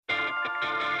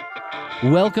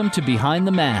Welcome to Behind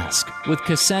the Mask with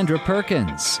Cassandra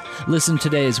Perkins. Listen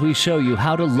today as we show you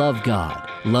how to love God,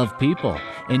 love people,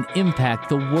 and impact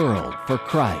the world for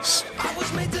Christ. I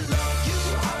was made to love you,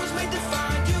 I was made to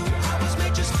find you, I was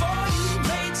made just for you,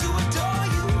 made to adore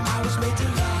you. I was made to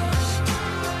love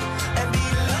and be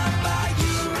loved by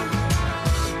you.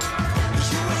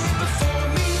 You were here before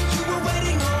me, you were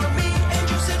waiting on me, and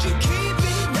you said you'd keep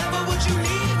me, never would you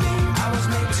leave me. I was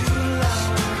made to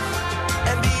love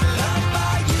and be loved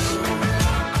by you.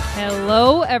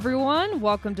 Hello, everyone.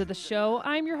 Welcome to the show.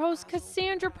 I'm your host,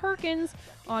 Cassandra Perkins,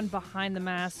 on Behind the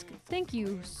Mask. Thank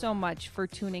you so much for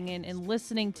tuning in and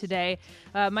listening today.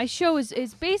 My show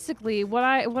is basically what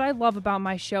I love about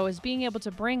my show is being able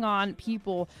to bring on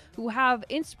people who have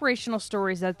inspirational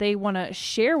stories that they want to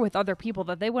share with other people,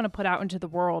 that they want to put out into the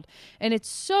world. And it's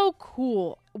so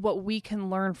cool what we can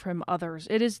learn from others.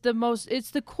 It's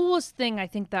the coolest thing I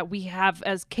think that we have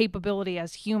as capability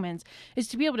as humans is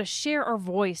to be able to share our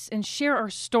voice and share our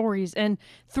stories. And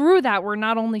through that, we're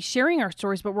not only sharing our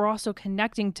stories, but we're also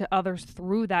connecting to others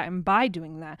through that and by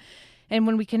doing that. And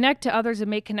when we connect to others and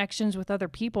make connections with other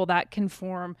people, that can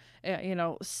form,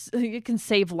 it can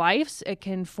save lives. It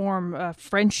can form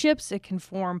friendships. It can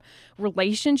form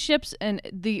relationships. And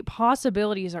the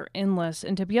possibilities are endless.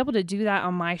 And to be able to do that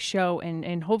on my show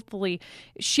and hopefully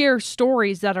share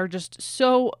stories that are just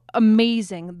so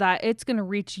amazing that it's going to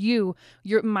reach you,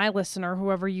 my listener,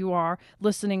 whoever you are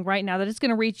listening right now, that it's going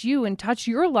to reach you and touch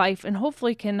your life and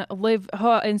hopefully can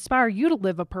inspire you to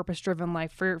live a purpose-driven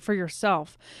life for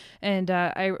yourself. And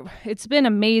it's been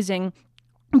amazing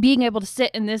being able to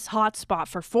sit in this hot spot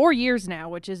for 4 years now,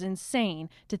 which is insane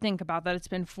to think about that it's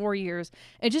been 4 years.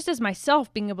 And just as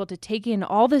myself, being able to take in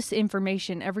all this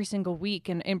information every single week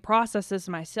and process this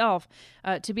myself,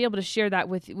 to be able to share that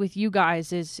with you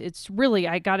guys it's really,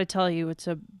 I got to tell you, it's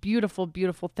a beautiful,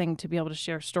 beautiful thing to be able to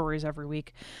share stories every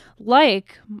week.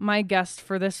 Like my guest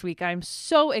for this week, I'm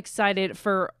so excited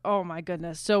for, oh my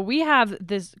goodness. So we have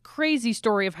this crazy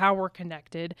story of how we're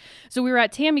connected. So we were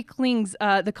at Tammy Kling's,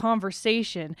 The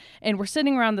Conversation, and we're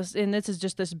sitting around this, and this is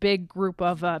just this big group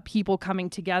of people coming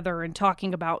together and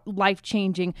talking about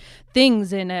life-changing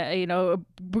things, and a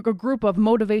group of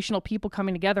motivational people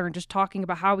coming together and just talking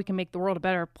about how we can make the world a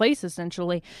better place,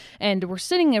 essentially. And we're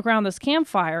sitting around this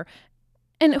campfire,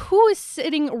 and who is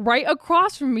sitting right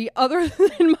across from me other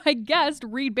than my guest,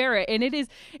 Reed Barrett? And it is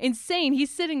insane.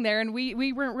 He's sitting there, and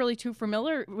we weren't really too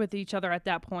familiar with each other at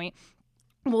that point.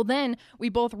 Well, then we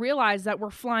both realized that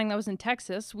we're flying. That was in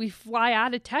Texas. We fly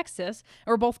out of Texas,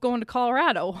 and we're both going to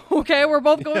Colorado. Okay, we're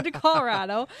both going to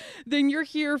Colorado. Then you're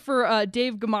here for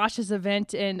Dave Gamash's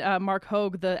event and Mark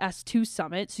Hogue, the S2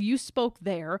 Summit. So you spoke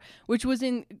there, which was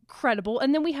incredible.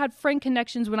 And then we had friend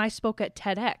connections when I spoke at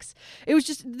TEDx. It was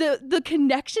just the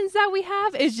connections that we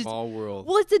have is just small world.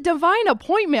 Well, it's a divine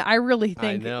appointment, I really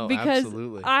think. I know, because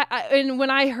absolutely. And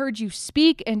when I heard you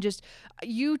speak and just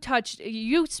you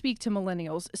speak to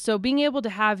millennials. So being able to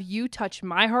have you touch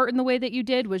my heart in the way that you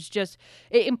did was just,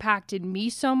 it impacted me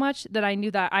so much that I knew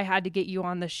that I had to get you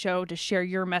on the show to share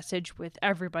your message with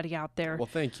everybody out there. Well,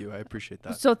 thank you. I appreciate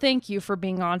that. So thank you for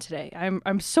being on today.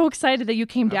 I'm so excited that you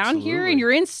came down here and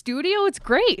you're in studio. It's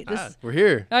great. We're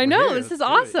here. I know. Here. This is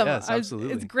awesome. Yes,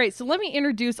 absolutely. It's great. So let me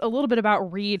introduce a little bit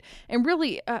about Reed and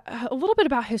really a little bit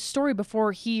about his story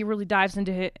before he really dives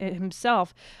into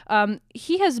himself.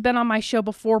 He has been on my show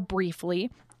before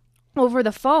briefly over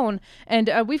the phone, and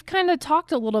we've kind of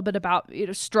talked a little bit about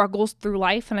struggles through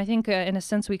life, and I think in a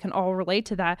sense we can all relate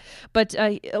to that, but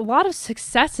a lot of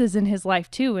successes in his life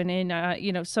too, and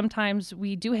in sometimes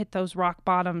we do hit those rock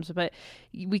bottoms, but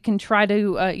we can try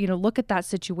to look at that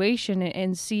situation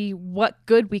and see what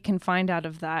good we can find out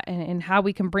of that, and how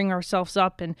we can bring ourselves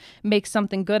up and make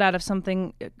something good out of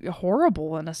something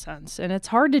horrible in a sense. And it's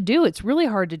hard to do. It's really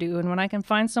hard to do. And when I can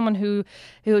find someone who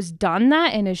has done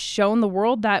that and has shown the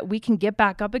world that we can get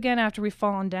back up again after we've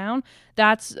fallen down,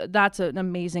 that's an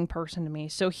amazing person to me.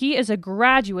 So he is a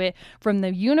graduate from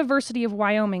the University of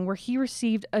Wyoming, where he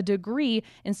received a degree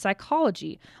in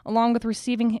psychology. Along with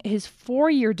receiving his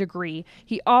 4-year degree,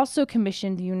 he also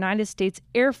commissioned the United States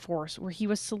Air Force, where he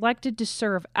was selected to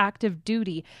serve active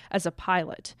duty as a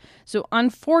pilot. So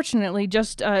unfortunately,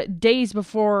 just days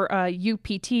before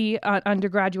UPT,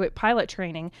 undergraduate pilot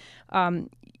training,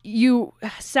 you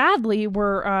sadly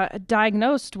were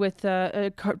diagnosed with,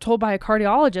 told by a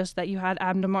cardiologist that you had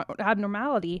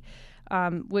abnormality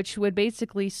which would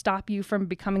basically stop you from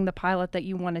becoming the pilot that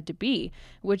you wanted to be,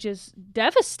 which is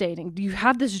devastating. You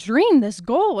have this dream, this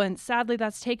goal, and sadly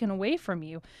that's taken away from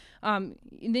you.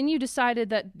 Then you decided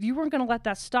that you weren't going to let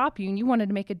that stop you, and you wanted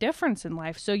to make a difference in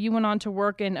life. So you went on to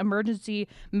work in emergency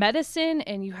medicine,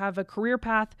 and you have a career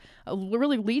path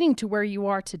really leading to where you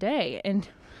are today. And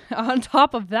on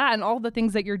top of that and all the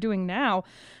things that you're doing now,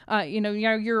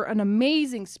 you're an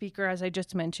amazing speaker, as I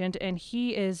just mentioned, and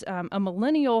he is a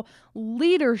millennial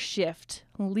leadership.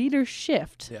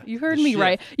 Yeah, You heard the me shift.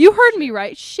 right. You heard me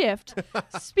right. Shift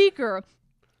speaker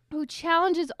who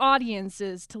challenges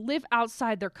audiences to live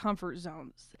outside their comfort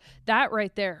zones. That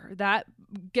right there, that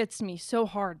gets me so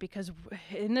hard, because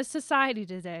in this society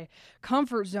today,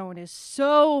 comfort zone is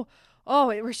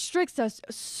it restricts us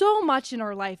so much in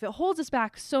our life. It holds us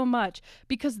back so much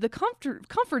because the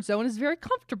comfort zone is very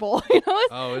comfortable.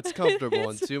 It's comfortable,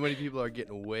 and too many people are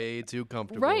getting way too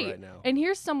comfortable right now. And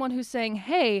here's someone who's saying,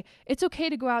 hey, it's okay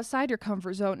to go outside your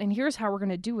comfort zone, and here's how we're going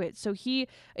to do it. So he,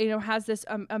 has this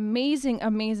amazing,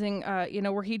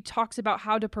 where he talks about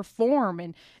how to perform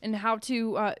and how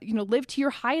to, live to your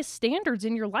highest standards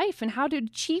in your life, and how to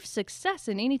achieve success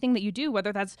in anything that you do,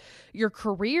 whether that's your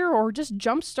career or just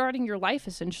jump-starting your life,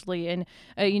 essentially. And,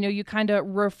 you kind of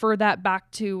refer that back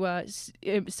to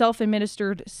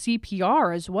self-administered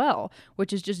CPR as well,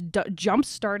 which is just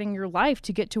jump-starting your life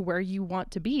to get to where you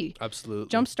want to be. Absolutely.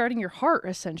 Jump-starting your heart,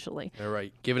 essentially. All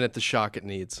right. Giving it the shock it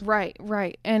needs. Right.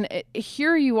 And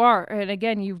here you are. And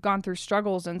again, you've gone through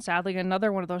struggles. And sadly,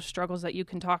 another one of those struggles that you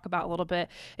can talk about a little bit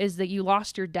is that you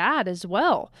lost your dad as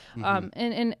well.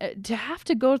 And to have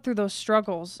to go through those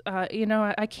struggles,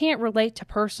 I can't relate to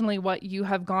personally what you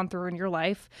have gone through in your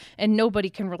life, and nobody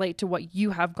can relate to what you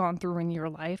have gone through in your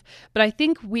life. But I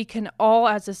think we can all,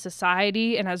 as a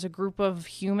society and as a group of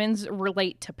humans,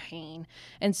 relate to pain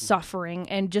and suffering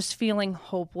and just feeling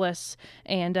hopeless,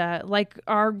 and like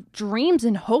our dreams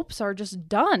and hopes are just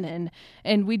done,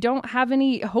 and we don't have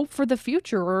any hope for the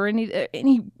future or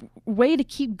any way to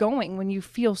keep going when you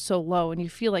feel so low and you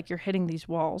feel like you're hitting these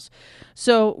walls.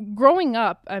 So growing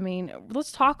up,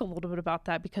 let's talk a little bit about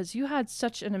that, because you had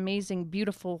such an amazing,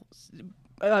 beautiful,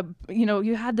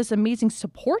 you had this amazing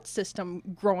support system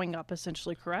growing up,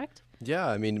 essentially, correct?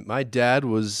 Yeah, my dad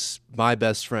was my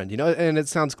best friend, and it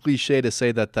sounds cliche to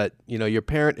say that your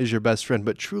parent is your best friend,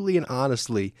 but truly and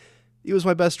honestly, he was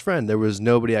my best friend. There was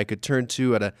nobody I could turn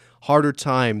to at a harder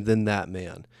time than that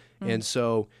man. And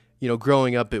so,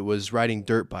 growing up, it was riding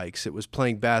dirt bikes. It was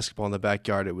playing basketball in the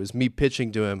backyard. It was me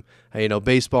pitching to him,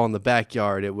 baseball in the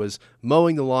backyard. It was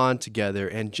mowing the lawn together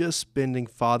and just spending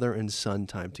father and son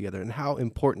time together. And how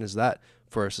important is that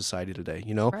for our society today,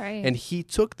 Right. And he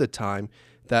took the time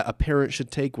that a parent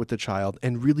should take with the child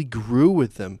and really grew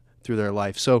with them through their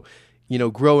life. So,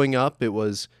 growing up, it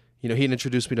was, he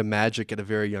introduced me to magic at a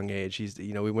very young age.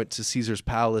 We went to Caesar's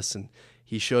Palace, and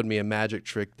he showed me a magic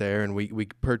trick there, and we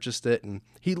purchased it, and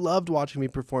he loved watching me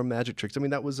perform magic tricks.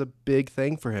 That was a big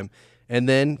thing for him. And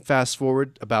then fast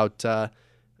forward about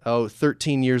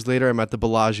 13 years later, I'm at the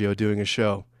Bellagio doing a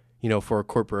show, for a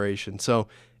corporation. So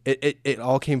it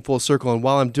all came full circle. And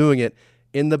while I'm doing it,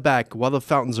 in the back, while the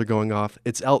fountains are going off,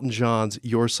 it's Elton John's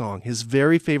Your Song. His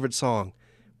very favorite song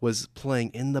was playing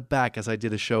in the back as I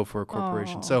did a show for a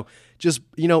corporation. Aww. So just,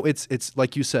 it's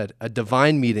like you said, a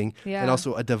divine meeting, Yeah. and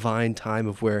also a divine time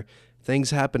of where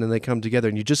things happen and they come together,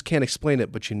 and you just can't explain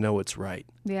it, but it's right.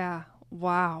 Yeah.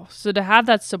 Wow. So to have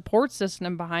that support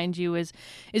system behind you is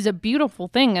a beautiful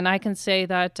thing. And I can say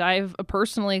that I've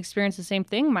personally experienced the same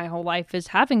thing my whole life, is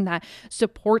having that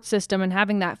support system and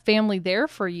having that family there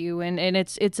for you. And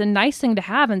it's a nice thing to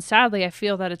have. And sadly, I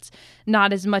feel that it's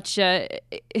not as much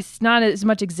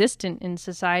existent in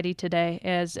society today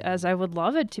as I would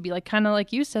love it to be. Like, kind of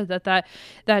like you said,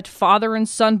 that father and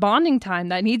son bonding time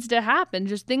that needs to happen.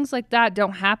 Just things like that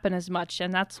don't happen as much.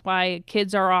 And that's why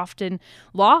kids are often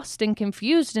lost and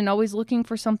confused and always looking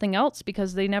for something else,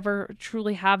 because they never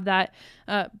truly have that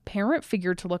parent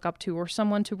figure to look up to or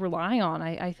someone to rely on,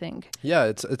 I think. Yeah,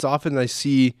 it's often I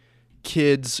see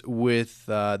kids with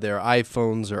their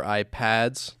iPhones or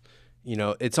iPads.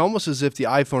 It's almost as if the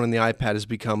iPhone and the iPad has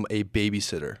become a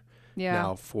babysitter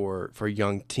now for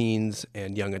young teens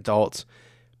and young adults,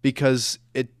 because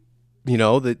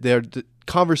the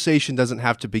conversation doesn't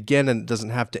have to begin and it doesn't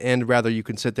have to end. Rather, you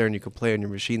can sit there and you can play on your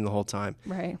machine the whole time.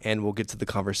 Right. And we'll get to the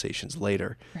conversations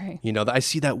later. Right. I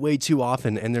see that way too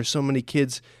often, and there's so many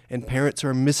kids and parents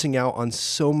are missing out on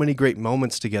so many great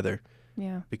moments together.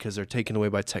 Yeah. Because they're taken away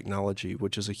by technology,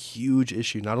 which is a huge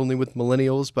issue, not only with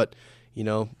millennials, but,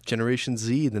 Generation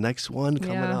Z, the next one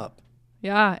coming up.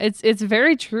 Yeah, it's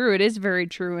very true. It is very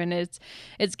true, and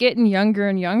it's getting younger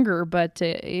and younger. But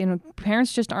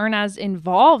parents just aren't as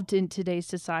involved in today's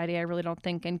society. I really don't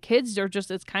think, and kids are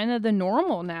it's kind of the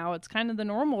normal now. It's kind of the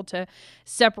normal to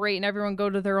separate and everyone go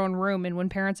to their own room. And when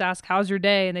parents ask, "How's your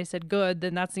day?" and they said good,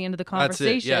 then that's the end of the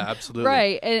conversation. That's it. Yeah, absolutely.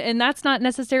 Right, and that's not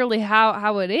necessarily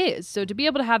how it is. So to be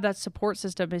able to have that support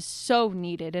system is so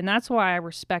needed, and that's why I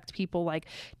respect people like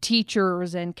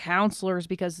teachers and counselors,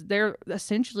 because they're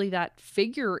essentially that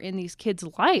figure in these kids'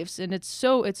 lives, and it's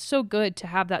so good to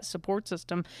have that support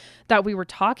system that we were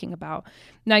talking about.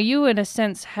 Now, you in a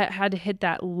sense had to hit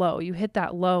that low. You hit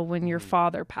that low when your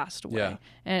father passed away,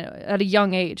 and at a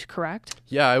young age, correct?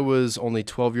 Yeah, I was only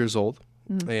 12 years old,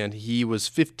 and he was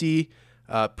 50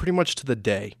 pretty much to the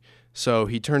day. So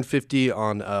he turned 50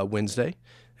 on Wednesday.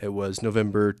 It was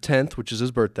November 10th, which is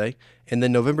his birthday, and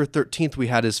then November 13th we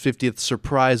had his 50th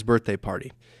surprise birthday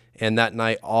party. And that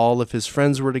night, all of his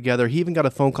friends were together. He even got a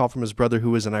phone call from his brother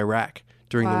who was in Iraq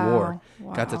during the war.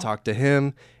 Wow. Got to talk to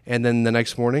him. And then the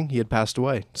next morning, he had passed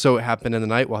away. So it happened in the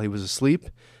night while he was asleep.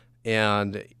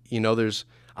 And,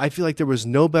 I feel like there was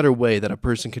no better way that a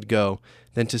person could go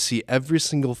than to see every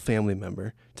single family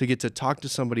member, to get to talk to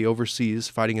somebody overseas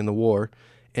fighting in the war,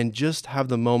 and just have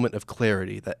the moment of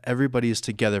clarity that everybody is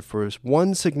together for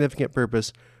one significant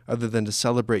purpose other than to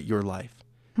celebrate your life.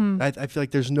 I feel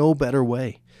like there's no better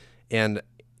way. And,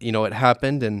 it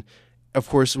happened. And, of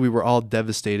course, we were all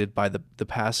devastated by the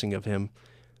passing of him.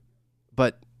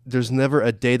 But there's never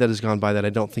a day that has gone by that I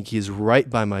don't think he's right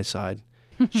by my side,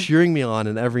 cheering me on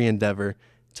in every endeavor,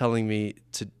 telling me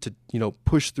to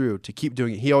push through, to keep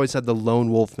doing it. He always had the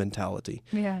lone wolf mentality.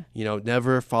 Yeah.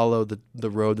 Never follow the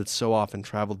road that's so often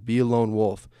traveled. Be a lone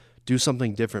wolf. Do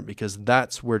something different, because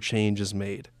that's where change is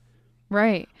made.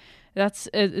 Right.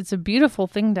 It's a beautiful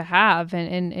thing to have,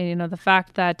 and the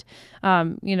fact that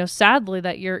sadly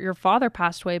that your father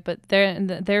passed away, but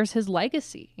there's his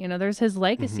legacy. There's his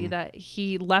legacy that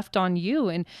he left on you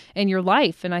and your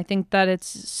life, and I think that it's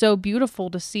so beautiful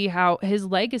to see how his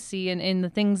legacy and the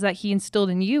things that he instilled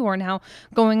in you are now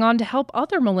going on to help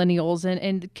other millennials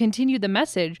and continue the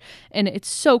message. And it's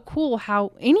so cool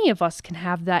how any of us can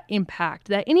have that impact.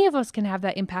 That any of us can have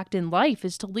that impact in life,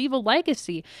 is to leave a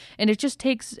legacy, and it just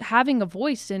takes having a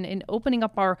voice and opening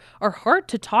up our heart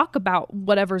to talk about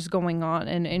whatever's going on.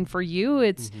 And for you,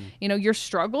 it's, your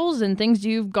struggles and things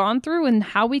you've gone through and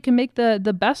how we can make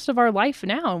the best of our life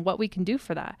now and what we can do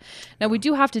for that. Now, we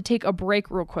do have to take a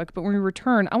break real quick, but when we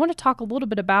return, I want to talk a little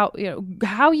bit about,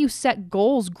 how you set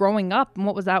goals growing up and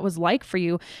what that was like for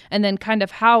you. And then kind of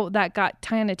how that got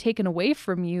kind of taken away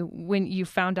from you when you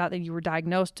found out that you were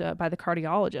diagnosed by the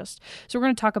cardiologist. So we're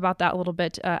going to talk about that a little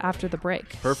bit after the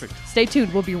break. Perfect. Stay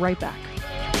tuned. We'll be right back.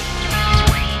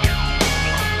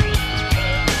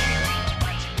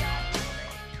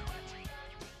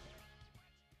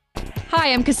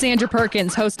 Hi, I'm Cassandra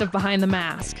Perkins, host of Behind the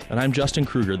Mask. And I'm Justin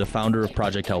Kruger, the founder of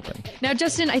Project Helping. Now,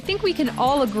 Justin, I think we can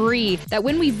all agree that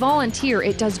when we volunteer,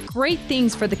 it does great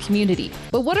things for the community.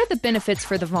 But what are the benefits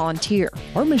for the volunteer?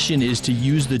 Our mission is to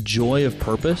use the joy of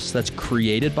purpose that's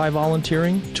created by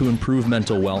volunteering to improve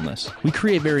mental wellness. We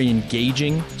create very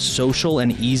engaging, social,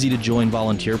 and easy-to-join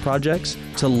volunteer projects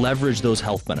to leverage those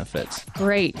health benefits.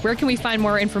 Great. Where can we find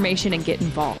more information and get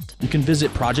involved? You can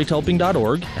visit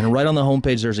projecthelping.org, and right on the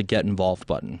homepage there's a Get Involved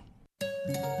button.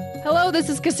 Hello, this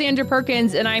is Cassandra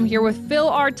Perkins, and I'm here with Phil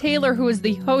R. Taylor, who is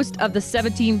the host of the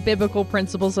 17 Biblical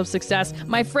Principles of Success.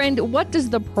 My friend, what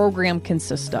does the program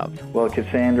consist of? Well,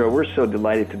 Cassandra, we're so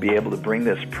delighted to be able to bring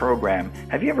this program.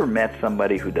 Have you ever met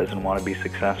somebody who doesn't want to be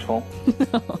successful?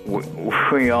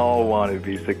 We all want to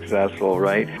be successful,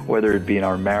 right? Whether it be in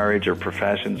our marriage or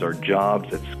professions or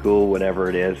jobs at school, whatever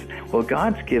it is. Well,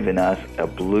 God's given us a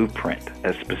blueprint,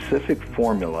 a specific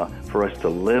formula for us to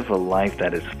live a life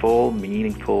that is full,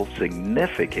 meaningful,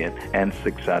 significant, and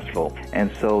successful. And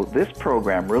so this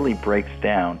program really breaks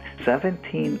down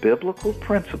 17 biblical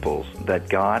principles that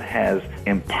God has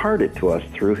imparted to us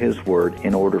through His Word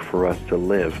in order for us to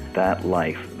live that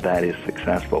life that is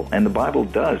successful. And the Bible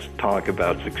does talk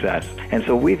about success. And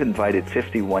so we've invited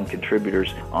 51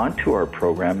 contributors onto our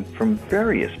program from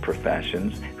various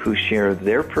professions who share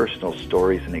their personal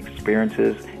stories and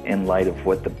experiences in light of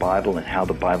what the Bible and how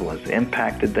the Bible has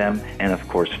impacted them. And of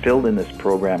course, filled in this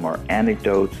program are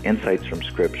anecdotes, insights from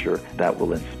Scripture that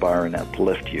will inspire and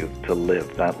uplift you to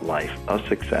live that life of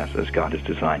success as God has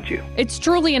designed you. It's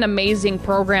truly an amazing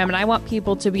program, and I want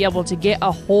people to be able to get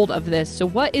a hold of this. So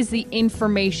what is the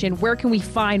information information? Where can we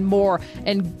find more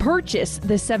and purchase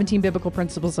the 17 Biblical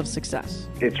Principles of Success?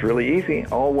 It's really easy.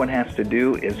 All one has to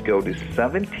do is go to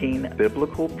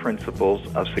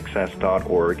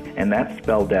 17biblicalprinciplesofsuccess.org, and that's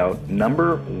spelled out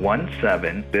number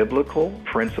 17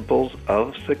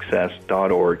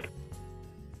 biblicalprinciplesofsuccess.org.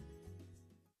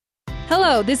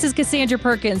 Hello, this is Cassandra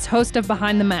Perkins, host of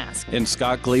Behind the Mask. And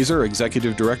Scott Glazer,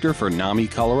 Executive Director for NAMI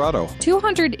Colorado.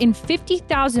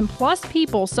 250,000 plus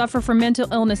people suffer from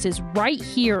mental illnesses right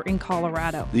here in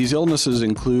Colorado. These illnesses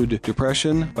include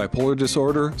depression, bipolar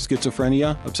disorder,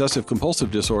 schizophrenia, obsessive-compulsive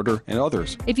disorder, and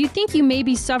others. If you think you may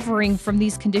be suffering from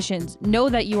these conditions, know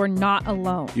that you are not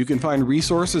alone. You can find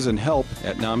resources and help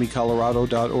at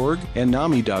NAMIcolorado.org and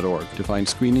NAMI.org to find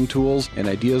screening tools and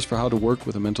ideas for how to work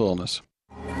with a mental illness.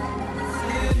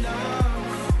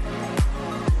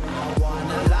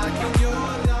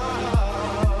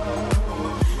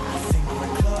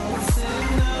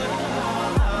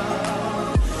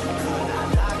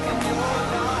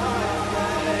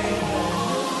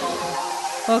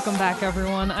 Welcome back,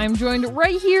 everyone. I'm joined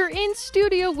right here in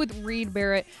studio with Reed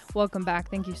Barrett. Welcome back.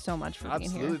 Thank you so much for being here.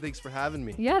 Absolutely. Thanks for having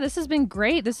me. Yeah, this has been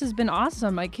great. This has been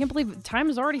awesome. I can't believe time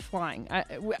is already flying.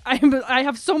 I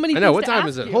have so many I know. things What to time ask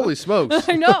is it? you. Holy smokes.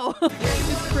 I know.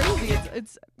 It's crazy.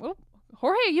 Well,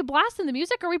 Jorge, are you blasting the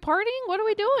music? Are we partying? What are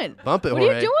we doing? Bump it, What are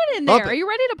you Jorge. doing in Bump there? it. Are you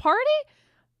ready to party?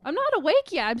 I'm not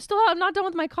awake yet. I'm not done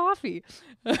with my coffee.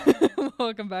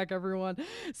 Welcome back, everyone.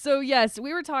 So, yes,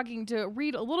 we were talking to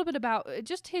Reed a little bit about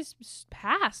just his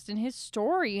past and his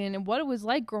story and what it was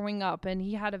like growing up. And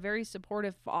he had a very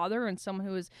supportive father and someone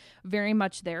who was very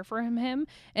much there for him.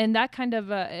 And that kind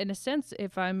of, in a sense,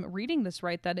 if I'm reading this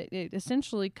right, that it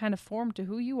essentially kind of formed to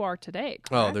who you are today. Oh,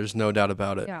 Correct? there's no doubt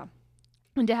about it. Yeah.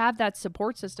 And to have that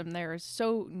support system there is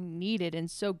so needed and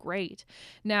so great.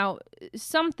 Now,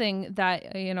 something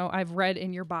that, I've read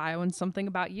in your bio and something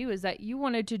about you is that you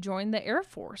wanted to join the Air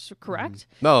Force, correct?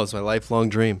 No, it's my lifelong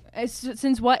dream.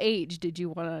 Since what age did you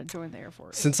want to join the Air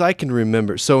Force? Since I can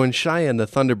remember. So in Cheyenne, the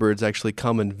Thunderbirds actually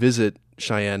come and visit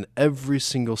Cheyenne every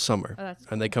single summer. Oh, that's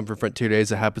And they come for Frontier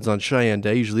Days. It happens on Cheyenne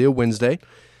Day, usually a Wednesday.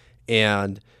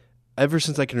 And ever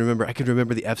since I can remember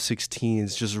the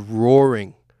F-16s just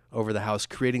roaring over the house,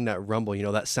 creating that rumble,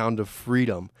 that sound of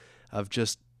freedom, of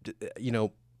just,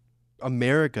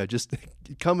 America just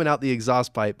coming out the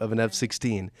exhaust pipe of an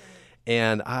F-16.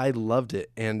 And I loved it.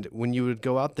 And when you would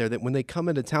go out there, that when they come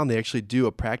into town, they actually do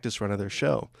a practice run of their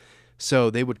show. So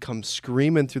they would come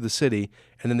screaming through the city,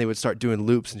 and then they would start doing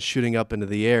loops and shooting up into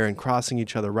the air and crossing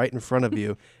each other right in front of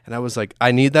you. And I was like,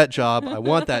 I need that job. I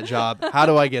want that job. How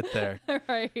do I get there?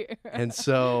 Right. And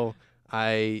so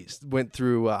I went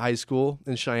through high school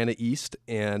in Cheyenne East,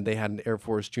 and they had an Air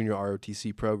Force Junior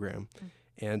ROTC program.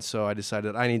 And so I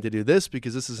decided I need to do this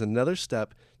because this is another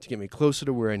step to get me closer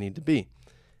to where I need to be.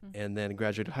 And then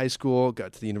graduated high school,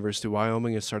 got to the University of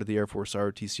Wyoming, and started the Air Force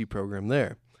ROTC program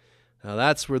there. Now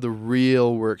that's where the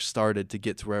real work started to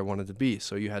get to where I wanted to be.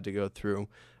 So you had to go through,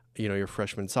 your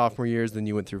freshman and sophomore years. Then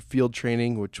you went through field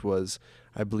training, which was,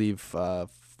 I believe,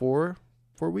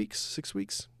 6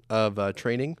 weeks of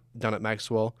training down at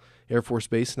Maxwell Air Force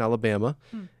Base in Alabama.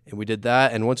 And we did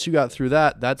that. And once you got through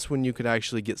that, that's when you could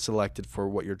actually get selected for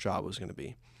what your job was going to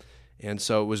be. And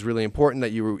so it was really important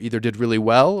that you either did really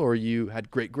well or you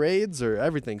had great grades or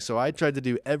everything. So I tried to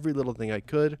do every little thing I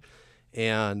could,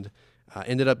 and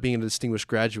ended up being a distinguished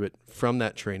graduate from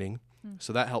that training.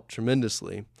 So that helped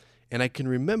tremendously. And I can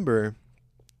remember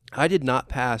I did not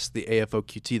pass the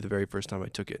AFOQT the very first time I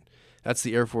took it. That's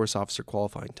the Air Force Officer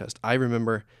Qualifying Test. I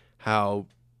remember how,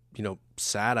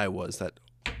 sad I was that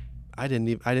I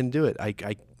didn't do it.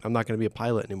 I'm not going to be a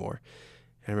pilot anymore.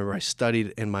 And I remember I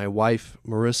studied, and my wife,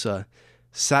 Marissa,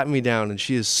 sat me down, and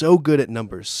she is so good at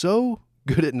numbers.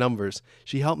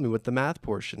 She helped me with the math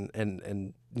portion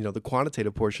and the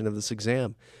quantitative portion of this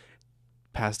exam.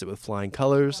 Passed it with flying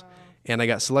colors. Wow. And I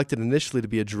got selected initially to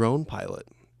be a drone pilot.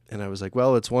 And I was like,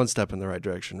 well, it's one step in the right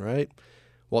direction, right?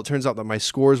 Well, it turns out that my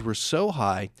scores were so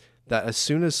high that as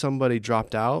soon as somebody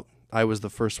dropped out, I was the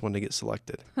first one to get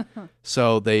selected.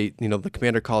 So the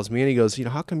commander calls me and he goes,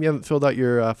 how come you haven't filled out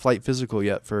your flight physical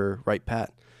yet for Wright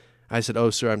Pat? I said, oh,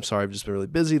 sir, I'm sorry. I've just been really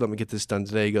busy. Let me get this done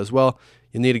today. He goes, well,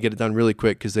 you need to get it done really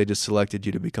quick because they just selected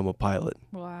you to become a pilot.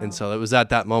 Wow. And so it was at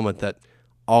that moment that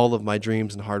all of my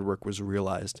dreams and hard work was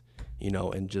realized,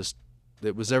 and just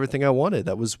it was everything I wanted.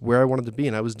 That was where I wanted to be,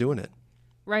 and I was doing it.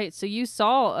 Right. So you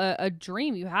saw a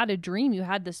dream. You had a dream. You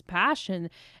had this passion,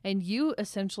 and you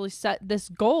essentially set this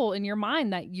goal in your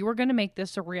mind that you were going to make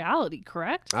this a reality,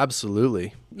 correct?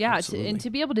 Absolutely. Yeah. Absolutely. And to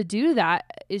be able to do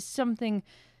that is something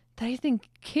that I think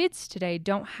kids today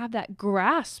don't have that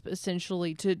grasp,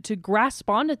 essentially, to grasp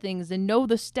onto things and know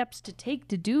the steps to take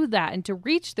to do that and to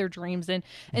reach their dreams and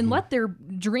let their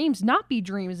dreams not be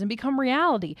dreams and become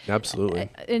reality. Absolutely.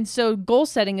 And so goal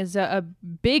setting is a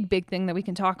big thing that we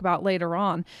can talk about later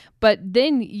on. But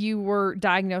then you were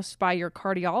diagnosed by your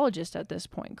cardiologist at this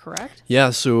point, correct?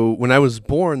 Yeah, so when I was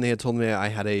born, they had told me I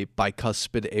had a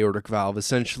bicuspid aortic valve,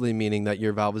 essentially meaning that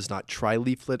your valve is not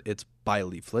trileaflet, it's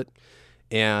bileaflet.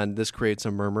 And this creates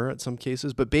a murmur at some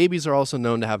cases. But babies are also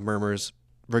known to have murmurs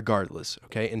regardless,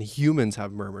 okay? And humans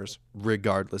have murmurs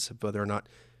regardless of whether or not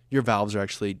your valves are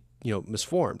actually,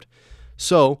 misformed.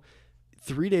 So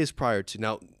 3 days prior to,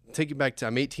 now take it back to,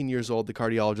 I'm 18 years old. The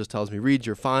cardiologist tells me, Reed,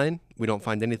 you're fine. We don't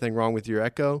find anything wrong with your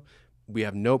echo. We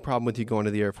have no problem with you going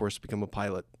to the Air Force to become a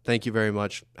pilot. Thank you very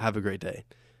much. Have a great day.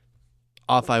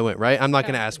 Off I went, right? I'm not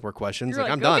going to ask more questions. You're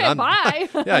I'm okay, done. bye.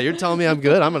 Yeah, you're telling me I'm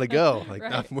good. I'm going to go. Like,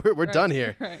 Right, we're done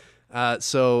here. Right.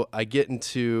 So I get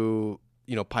into,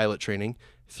 pilot training.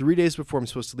 3 days before I'm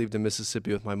supposed to leave to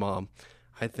Mississippi with my mom,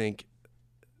 I think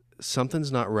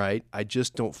something's not right. I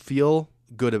just don't feel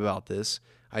good about this.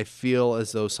 I feel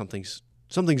as though something's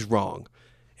wrong.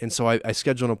 And so I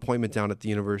scheduled an appointment down at the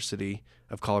University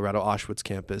of Colorado Auschwitz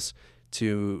campus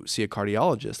to see a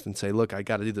cardiologist and say, look, I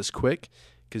got to do this quick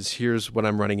because here's what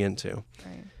I'm running into.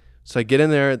 Right. So I get in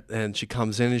there and she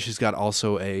comes in and she's got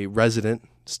also a resident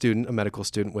student, a medical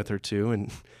student with her too. And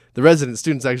the resident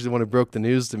student's actually the one who broke the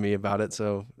news to me about it.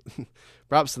 So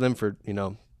props to them for,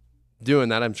 doing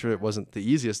that. I'm sure it wasn't the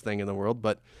easiest thing in the world,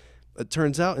 but it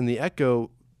turns out in the echo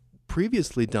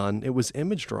previously done, it was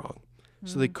imaged wrong.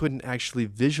 So they couldn't actually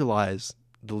visualize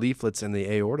the leaflets in the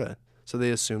aorta. So they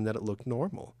assumed that it looked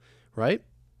normal, right?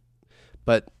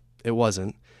 But it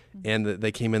wasn't. And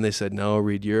they came in, they said, no,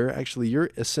 Reed, your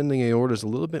ascending aorta is a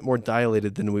little bit more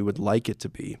dilated than we would like it to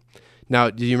be. Now,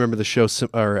 do you remember the show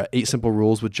 8 Simple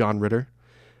Rules with John Ritter?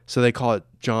 So they call it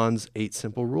John's 8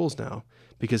 Simple Rules now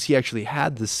because he actually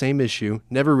had the same issue,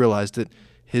 never realized it.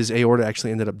 His aorta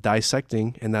actually ended up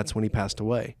dissecting, and that's when he passed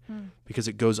away because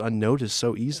it goes unnoticed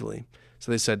so easily.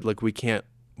 So they said, look, we can't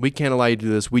allow you to do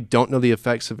this. We don't know the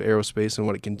effects of aerospace and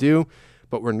what it can do,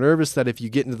 but we're nervous that if you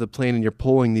get into the plane and you're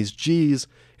pulling these G's,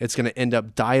 it's going to end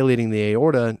up dilating the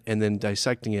aorta and then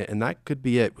dissecting it, and that could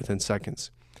be it within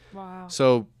seconds. Wow.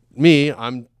 So me,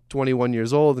 I'm 21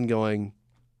 years old and going,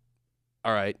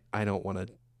 all right, I don't want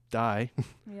to die.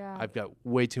 Yeah. I've got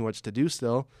way too much to do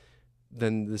still.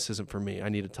 Then this isn't for me. I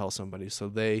need to tell somebody. So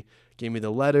they gave me the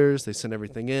letters, they sent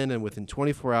everything in, and within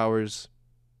 24 hours,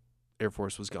 Air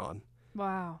Force was gone.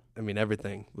 Wow. I mean,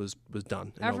 everything was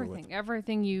done. And over with.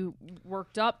 Everything you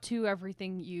worked up to,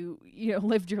 everything you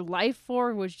lived your life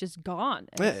for was just gone.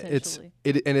 Essentially.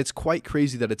 It's quite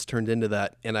crazy that it's turned into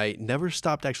that. And I never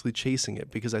stopped actually chasing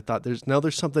it because I thought there's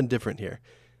something different here.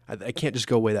 I can't just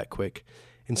go away that quick.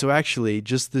 And so actually,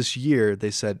 just this year,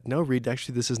 they said, no, Reed,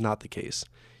 actually, this is not the case.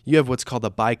 You have what's called a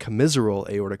bicommissural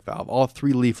aortic valve. All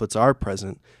 3 leaflets are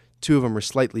present. 2 of them are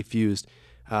slightly fused.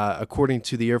 According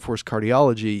to the Air Force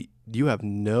cardiology, you have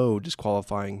no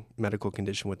disqualifying medical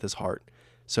condition with this heart.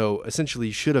 So essentially,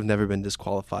 you should have never been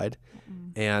disqualified.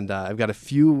 And I've got a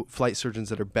few flight surgeons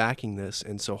that are backing this.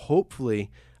 And so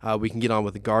hopefully we can get on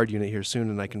with the guard unit here soon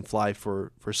and I can fly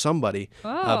for somebody.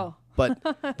 Oh. But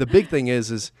the big thing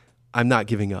is I'm not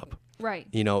giving up. Right.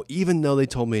 Even though they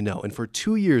told me no. And for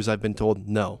 2 years, I've been told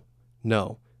no.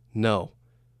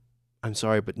 I'm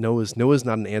sorry, but no is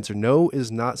not an answer. No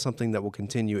is not something that will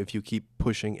continue if you keep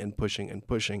pushing and pushing and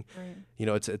pushing.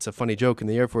 Right. It's a funny joke in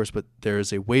the Air Force, but there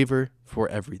is a waiver for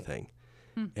everything.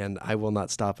 And I will not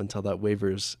stop until that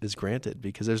waiver is granted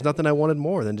because there's nothing I wanted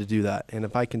more than to do that. And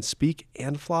if I can speak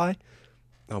and fly,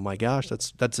 oh my gosh,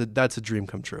 that's a dream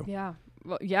come true. Yeah.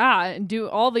 Well, yeah, and do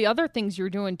all the other things you're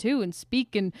doing too, and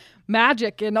speak and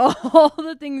magic and all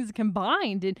the things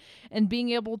combined, and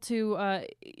being able to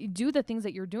do the things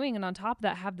that you're doing, and on top of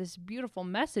that, have this beautiful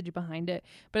message behind it.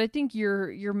 But I think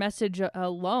your message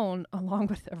alone, along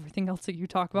with everything else that you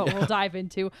talk about, we'll dive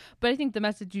into. But I think the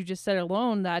message you just said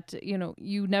alone, that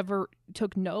you never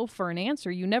took no for an answer,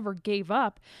 you never gave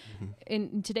up.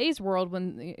 In today's world,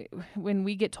 when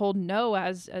we get told no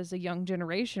as a young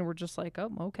generation, we're just like,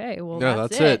 oh, okay, well. Yeah,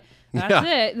 that's it. That's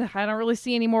it. I don't really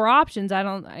see any more options.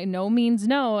 No means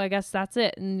no. I guess that's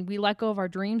it. And we let go of our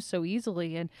dreams so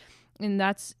easily. And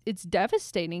it's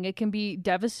devastating. It can be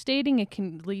devastating. It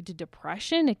can lead to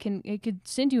depression. It could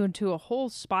send you into a whole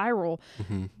spiral.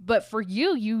 But for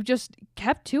you just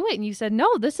kept to it and you said,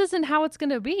 no, this isn't how it's going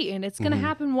to be. And it's going to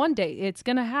happen one day. It's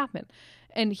going to happen.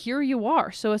 And here you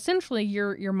are. So essentially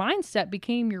your mindset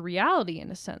became your reality in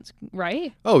a sense,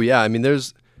 right? Oh yeah. I mean,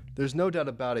 there's There's no doubt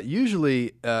about it.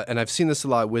 Usually, and I've seen this a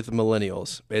lot with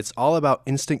millennials, it's all about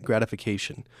instant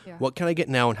gratification. Yeah. What can I get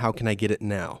now and how can I get it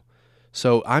now?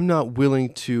 So I'm not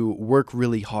willing to work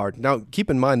really hard. Now, keep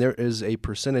in mind, there is a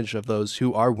percentage of those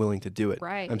who are willing to do it.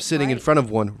 Right, I'm sitting in right. front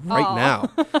of one right Aw. now.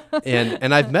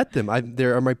 And I've met them.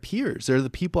 There are my peers. They're the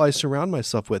people I surround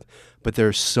myself with. But there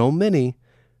are so many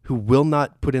who will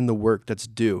not put in the work that's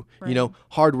due. Right. You know,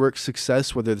 hard work,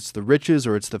 success, whether it's the riches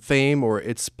or it's the fame or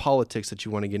it's politics that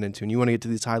you want to get into and you want to get to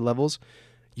these high levels,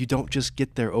 you don't just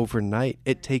get there overnight.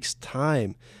 It takes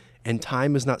time. And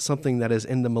time is not something that is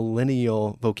in the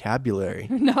millennial vocabulary.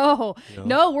 No,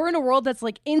 we're in a world that's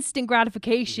like instant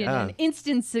gratification Yeah. and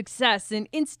instant success and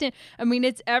instant. I mean,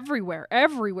 it's everywhere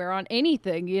on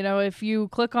anything. You know, if you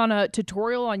click on a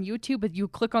tutorial on YouTube, if you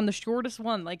click on the shortest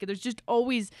one, like there's just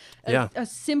always a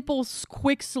simple,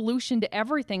 quick solution to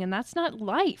everything. And that's not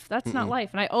life. That's not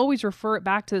life. And I always refer it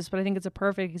back to this, but I think it's a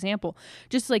perfect example.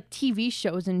 Just like TV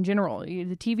shows in general,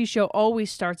 the TV show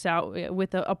always starts out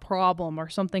with a problem or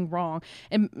something wrong.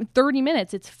 In 30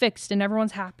 minutes, it's fixed and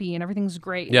everyone's happy and everything's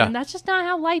great. Yeah. And that's just not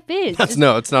how life is. It's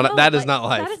not. That is not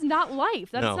life. That is not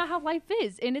life. That's No. not how life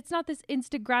is. And it's not this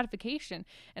instant gratification.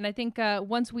 And I think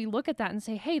once we look at that and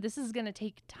say, hey, this is going to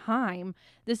take time.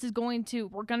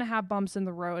 We're going to have bumps in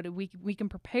the road. We can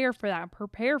prepare for that,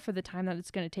 prepare for the time that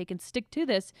it's going to take and stick to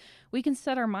this. We can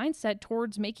set our mindset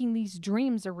towards making these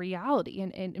dreams a reality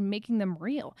and making them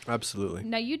real. Absolutely.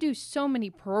 Now, you do so many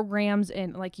programs,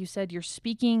 and like you said, you're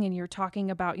speaking and you're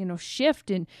talking about, shift,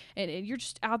 and you're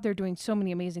just out there doing so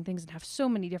many amazing things and have so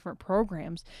many different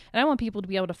programs. And I want people to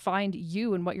be able to find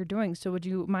you and what you're doing. So would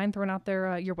you mind throwing out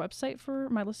there your website for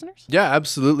my listeners? Yeah,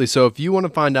 absolutely. So if you want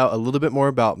to find out a little bit more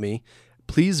about me,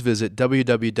 please visit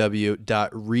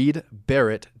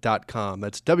www.readbarrett.com.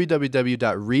 That's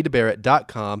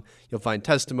www.readbarrett.com. You'll find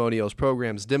testimonials,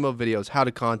 programs, demo videos, how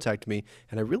to contact me,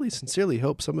 and I really sincerely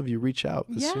hope some of you reach out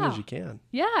as soon as you can.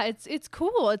 Yeah, it's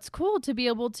cool. It's cool to be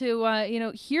able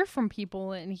to hear from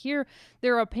people and hear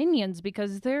their opinions,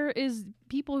 because there is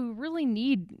people who really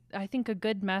need, I think, a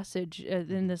good message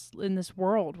in this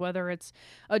world. Whether it's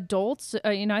adults,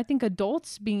 I think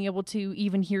adults being able to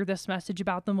even hear this message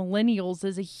about the millennials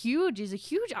is a huge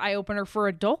eye opener for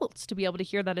adults to be able to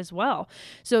hear that as well.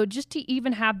 So just to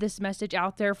even have this message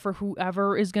out there for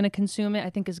whoever is going to consume it,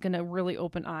 I think is going to really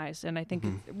open eyes, and I think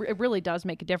it really does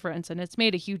make a difference, and it's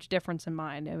made a huge difference in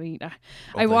mine. I mean,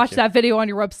 I watched that video on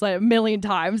your website a million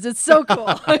times. It's so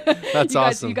cool. That's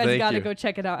awesome. You guys Thank got to you. go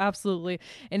check it out. Absolutely.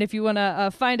 And if you want to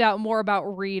find out more about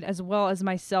Reed, as well as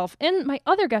myself and my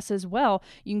other guests as well,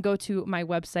 you can go to my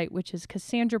website, which is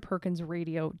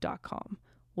CassandraPerkinsRadio.com.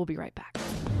 We'll be right back.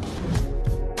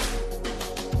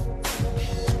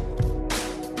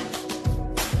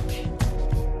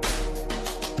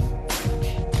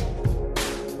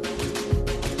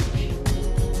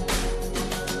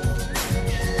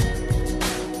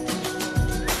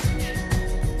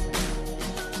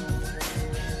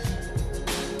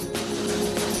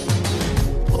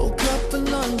 Woke up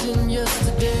in London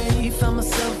yesterday, found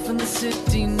myself in the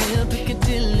city near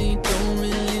Piccadilly. Don't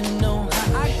really know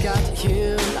how I got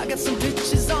here. I got some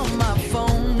pictures on my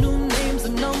phone, new names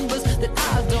and numbers that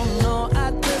I don't know.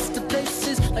 Address to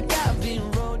places like Abbey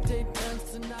Road, day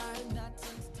dance tonight, night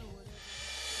turns to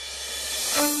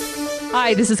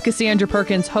Hi, this is Cassandra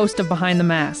Perkins, host of Behind the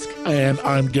Mask. And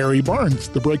I'm Gary Barnes,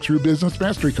 the Breakthrough Business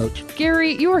Mastery Coach.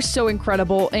 Gary, you are so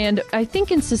incredible, and I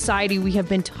think in society we have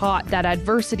been taught that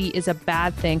adversity is a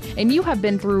bad thing, and you have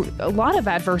been through a lot of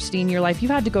adversity in your life.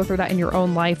 You've had to go through that in your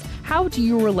own life. How do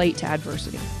you relate to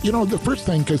adversity? You know, the first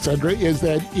thing, Cassandra, is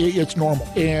that it's normal,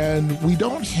 and we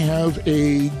don't have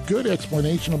a good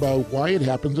explanation about why it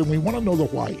happens, and we want to know the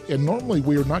why. And normally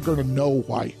we are not going to know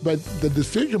why, but the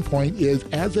decision point is,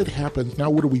 as it happens,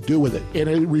 now what do we do with it? And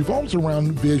it revolves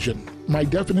around vision. My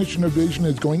definition of vision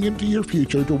is going into your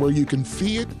future to where you can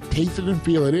see it, taste it, and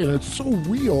feel it, and it's so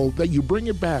real that you bring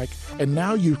it back, and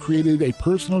now you've created a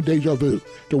personal deja vu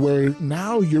to where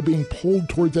now you're being pulled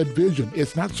towards that vision.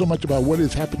 It's not so much about what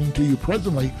is happening to you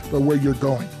presently, but where you're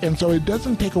going. And so it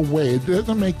doesn't take away, it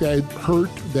doesn't make that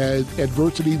hurt, that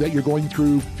adversity that you're going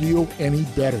through feel any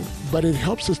better. But it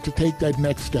helps us to take that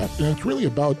next step. And it's really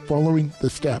about following the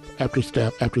step after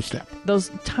step after step.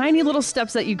 Those tiny little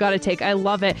steps that you got to take. I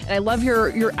love it. And I love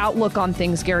your outlook on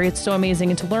things, Gary. It's so amazing.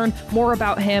 And to learn more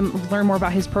about him, learn more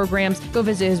about his programs, go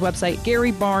visit his website,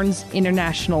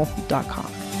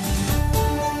 GaryBarnesInternational.com.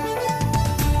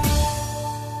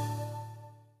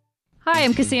 Hi, Hi,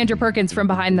 I'm Cassandra Perkins from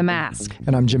Behind the Mask.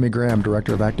 And I'm Jimmy Graham,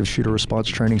 Director of Active Shooter Response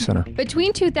Training Center.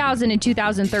 Between 2000 and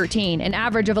 2013, an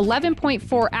average of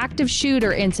 11.4 active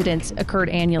shooter incidents occurred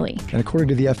annually. And according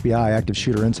to the FBI, active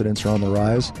shooter incidents are on the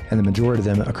rise, and the majority of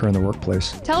them occur in the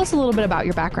workplace. Tell us a little bit about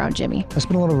your background, Jimmy. I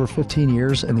spent a little over 15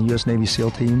 years in the U.S. Navy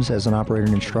SEAL teams as an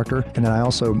operating instructor, and then I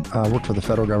also worked for the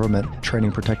federal government,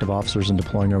 training protective officers and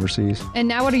deploying overseas. And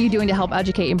now what are you doing to help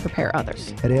educate and prepare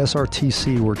others? At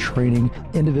ASRTC, we're training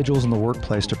individuals in the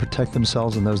workplace to protect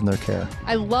themselves and those in their care.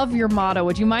 I love your motto.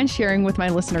 Would you mind sharing with my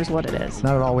listeners what it is?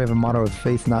 Not at all. We have a motto of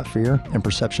faith, not fear, and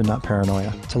perception, not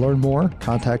paranoia. To learn more,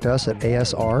 contact us at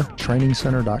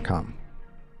asrtrainingcenter.com.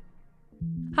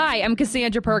 Hi, I'm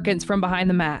Cassandra Perkins from Behind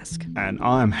the Mask. And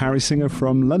I'm Harry Singer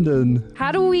from London.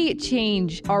 How do we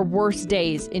change our worst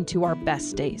days into our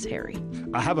best days, Harry?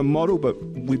 I have a model, but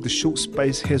with the short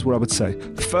space, here's what I would say.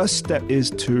 The first step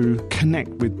is to connect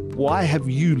with why have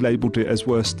you labeled it as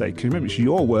worst day? Because remember, it's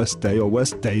your worst day or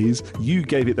worst days. You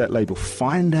gave it that label.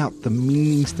 Find out the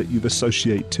meanings that you've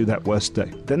associated to that worst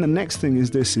day. Then the next thing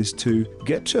is to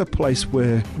get to a place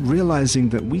where realizing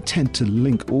that we tend to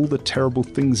link all the terrible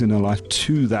things in our life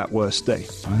to that worst day,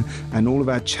 right? And all of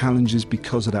our challenges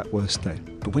because of that worst day.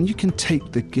 But when you can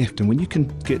take the gift and when you can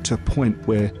get to a point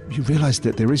where you realize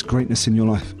that there is greatness in your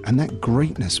life and that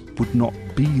greatness would not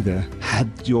be there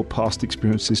had your past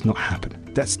experiences not happened.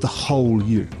 That's the whole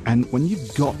you. And when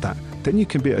you've got that, then you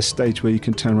can be at a stage where you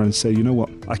can turn around and say, you know what,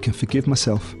 I can forgive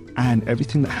myself. And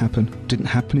everything that happened didn't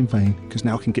happen in vain, because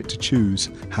now I can get to choose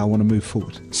how I want to move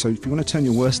forward. So if you want to turn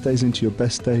your worst days into your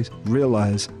best days,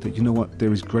 realize that, you know what,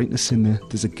 there is greatness in there.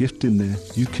 There's a gift in there.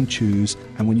 You can choose.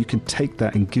 And when you can take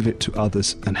that and give it to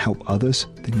others and help others,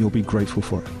 then you'll be grateful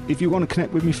for it. If you want to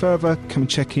connect with me further, come and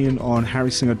check in on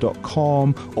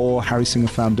harrysinger.com or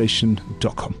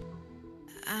harrysingerfoundation.com.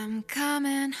 I'm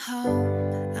coming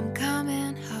home, I'm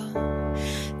coming home.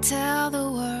 Tell the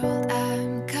world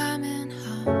I'm coming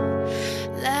home.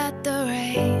 Let the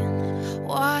rain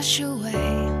wash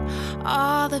away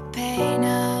all the pain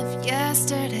of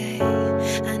yesterday.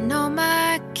 I know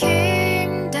my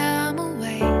kingdom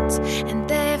awaits, and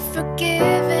they've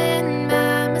forgiven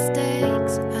my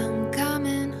mistakes. I'm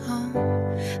coming home,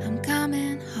 I'm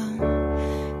coming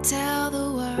home. Tell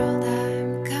the world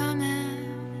I'm coming.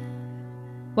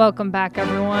 Welcome back,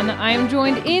 everyone. I am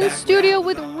joined in studio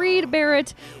with Reed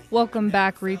Barrett. Welcome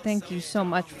back, Reed. Thank you so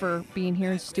much for being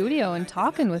here in studio and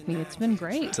talking with me. It's been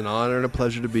great. It's an honor and a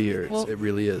pleasure to be here. It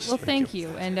really is. Well, thank you.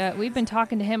 And we've been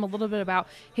talking to him a little bit about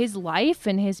his life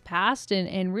and his past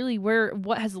and really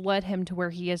what has led him to where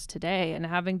he is today, and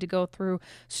having to go through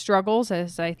struggles,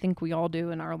 as I think we all do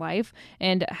in our life,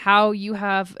 and how you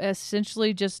have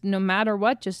essentially just, no matter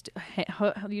what, just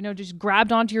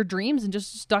grabbed onto your dreams and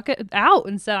just stuck it out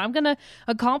and said, I'm going to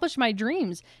accomplish my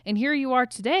dreams. And here you are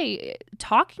today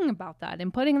talking about that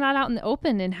and putting that out in the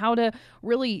open, and how to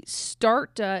really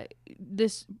start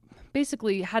this,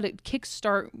 basically how to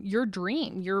kickstart your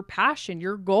dream, your passion,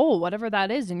 your goal, whatever that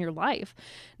is in your life.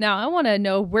 Now, I want to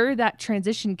know where that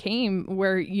transition came,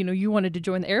 where, you wanted to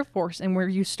join the Air Force and where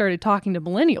you started talking to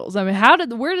millennials. I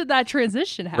mean, where did that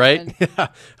transition happen? Right? Yeah,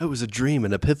 it was a dream,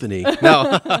 an epiphany.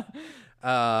 No,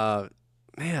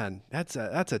 man, that's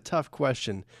a tough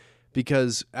question.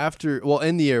 Because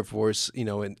in the Air Force,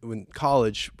 in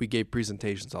college, we gave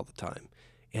presentations all the time.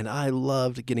 And I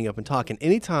loved getting up and talking.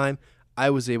 Anytime I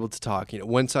was able to talk,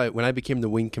 when I became the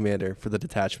wing commander for the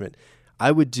detachment,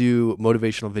 I would do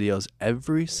motivational videos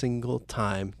every single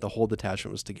time the whole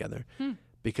detachment was together.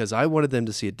 Because I wanted them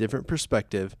to see a different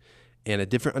perspective and a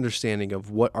different understanding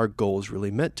of what our goals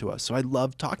really meant to us. So I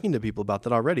loved talking to people about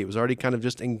that already. It was already kind of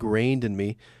just ingrained in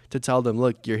me to tell them,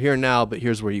 look, you're here now, but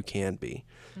here's where you can be.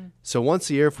 So once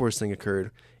the Air Force thing occurred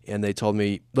and they told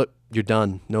me, look, you're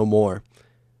done, no more,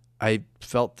 I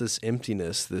felt this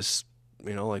emptiness, this,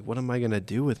 what am I going to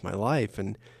do with my life?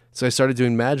 And so I started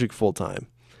doing magic full time.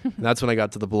 And that's when I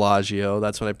got to the Bellagio.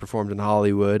 That's when I performed in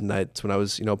Hollywood. And that's when I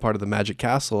was, part of the Magic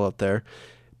Castle out there.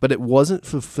 But it wasn't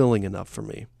fulfilling enough for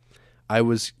me. I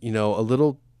was, a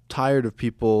little tired of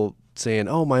people saying,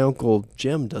 oh, my Uncle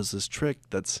Jim does this trick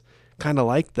that's kind of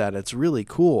like that. It's really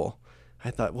cool.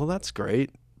 I thought, well, that's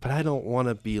great, but I don't want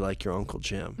to be like your Uncle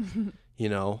Jim.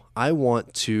 I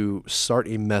want to start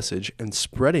a message and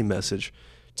spread a message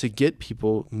to get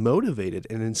people motivated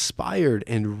and inspired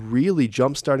and really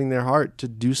jumpstarting their heart to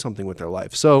do something with their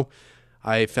life. So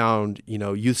I found,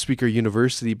 Youth Speaker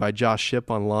University by Josh Shipp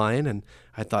online, and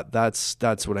I thought that's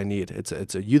what I need.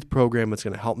 It's a youth program that's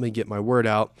going to help me get my word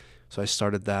out. So I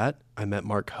started that. I met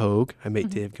Mark Hogue. I met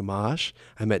Dave Gamache.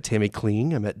 I met Tammy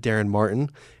Kling. I met Darren Martin.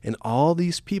 And all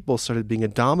these people started being a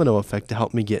domino effect to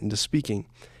help me get into speaking.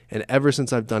 And ever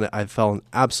since I've done it, I've fallen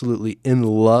absolutely in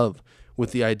love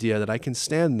with the idea that I can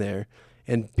stand there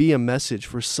and be a message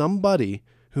for somebody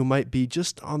who might be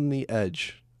just on the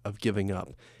edge of giving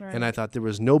up. Right. And I thought there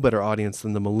was no better audience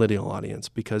than the millennial audience,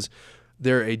 because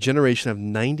they're a generation of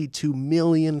 92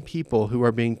 million people who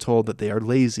are being told that they are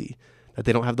lazy, that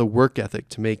they don't have the work ethic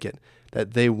to make it,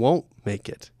 that they won't make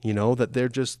it, that they're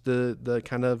just the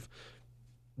kind of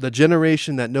the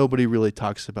generation that nobody really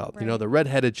talks about, Right. The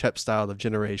redheaded style of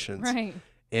generations. Right.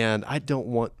 And I don't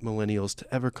want millennials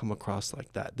to ever come across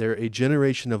like that. They're a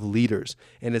generation of leaders,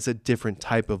 and it's a different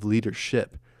type of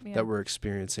leadership that we're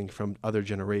experiencing from other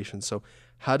generations. So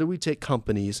how do we take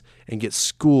companies and get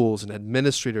schools and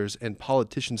administrators and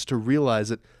politicians to realize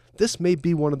that this may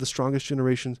be one of the strongest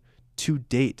generations to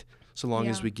date, so long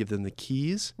as we give them the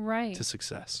keys to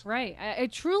success? Right. I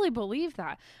truly believe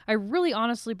that. I really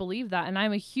honestly believe that. And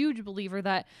I'm a huge believer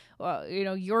that,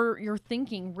 your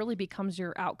thinking really becomes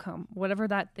your outcome, whatever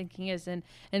that thinking is. And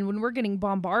when we're getting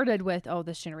bombarded with, oh,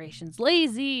 this generation's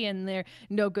lazy and they're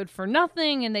no good for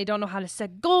nothing and they don't know how to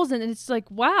set goals. And it's like,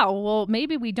 wow, well,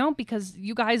 maybe we don't, because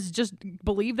you guys just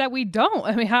believe that we don't.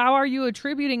 I mean, how are you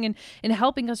attributing and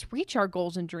helping us reach our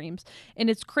goals and dreams?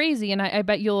 And it's crazy. And I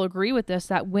bet you'll agree with this,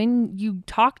 that when you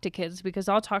talk to kids, because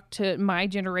I'll talk to my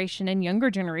generation and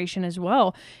younger generation as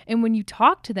well, and when you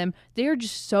talk to them, they're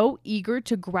just so eager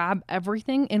to grab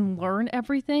everything and learn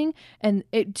everything and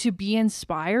to be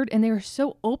inspired, and they're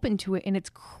so open to it. And it's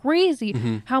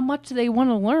crazy how much they want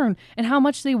to learn and how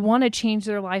much they want to change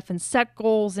their life and set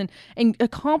goals and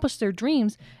accomplish their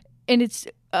dreams. And it's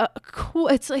cool.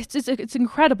 It's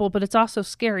incredible, but it's also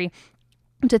scary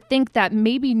to think that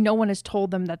maybe no one has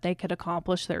told them that they could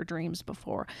accomplish their dreams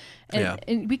before.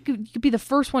 And we could be the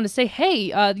first one to say,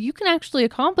 hey, you can actually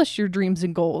accomplish your dreams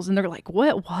and goals. And they're like,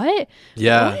 what?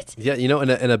 Yeah. What? Yeah.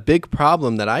 And a big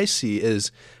problem that I see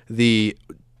is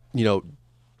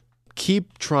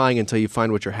keep trying until you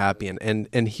find what you're happy in.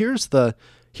 And here's the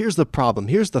problem.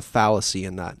 Here's the fallacy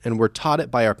in that. And we're taught it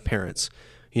by our parents,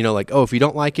 if you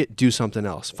don't like it, do something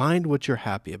else. Find what you're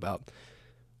happy about.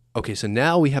 Okay, so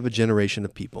now we have a generation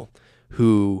of people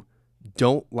who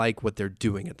don't like what they're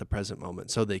doing at the present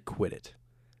moment, so they quit it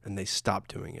and they stop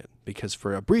doing it because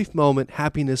for a brief moment,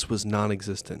 happiness was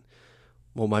non-existent.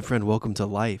 Well, my friend, welcome to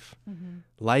life. Mm-hmm.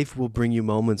 Life will bring you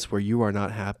moments where you are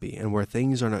not happy and where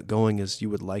things are not going as you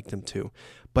would like them to.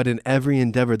 But in every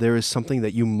endeavor, there is something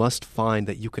that you must find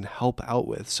that you can help out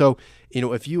with. So,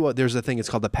 there's a thing, it's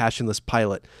called the passionless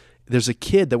pilot. There's a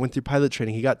kid that went through pilot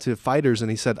training. He got to fighters and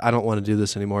he said, I don't want to do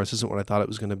this anymore. This isn't what I thought it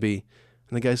was going to be.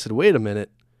 And the guy said, wait a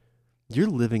minute. You're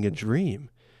living a dream.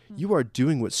 You are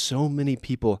doing what so many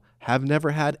people have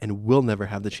never had and will never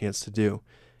have the chance to do.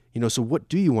 So what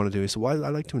do you want to do? He said, well, I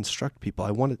like to instruct people.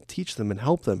 I want to teach them and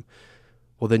help them.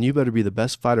 Well, then you better be the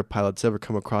best fighter pilot that's ever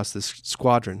come across this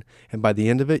squadron. And by the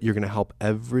end of it, you're going to help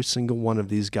every single one of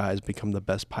these guys become the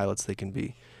best pilots they can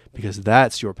be, because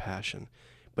that's your passion.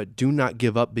 But do not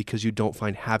give up because you don't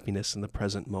find happiness in the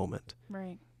present moment.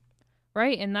 Right.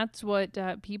 And that's what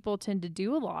people tend to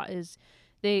do a lot is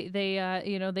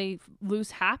they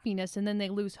lose happiness and then they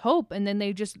lose hope and then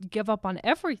they just give up on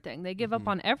everything. They give up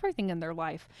on everything in their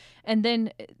life. And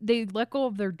then they let go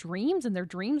of their dreams and their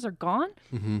dreams are gone.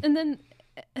 And then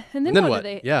what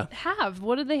do they have?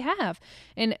 What do they have?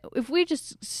 And if we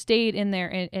just stayed in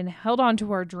there and held on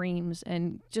to our dreams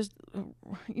and just,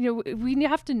 we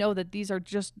have to know that these are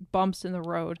just bumps in the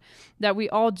road, that we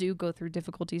all do go through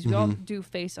difficulties. We all do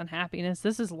face unhappiness.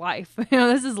 This is life.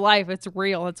 This is life. It's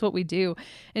real. It's what we do.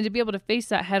 And to be able to face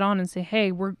that head on and say,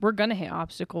 hey, we're going to hit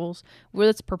obstacles.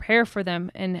 Let's prepare for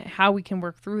them and how we can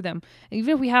work through them. And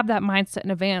even if we have that mindset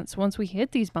in advance, once we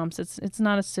hit these bumps, it's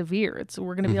not as severe.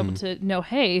 We're going to be able to know,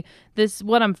 hey,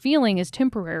 what I'm feeling is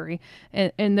temporary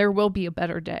and there will be a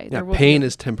better day. Yeah, pain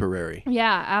is temporary.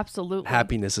 Yeah, absolutely.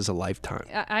 Happiness is a lifetime.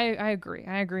 I agree.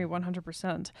 I agree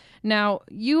 100%. Now,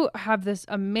 you have this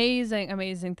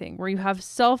amazing thing where you have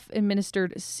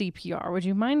self-administered CPR. Would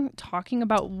you mind talking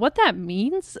about what that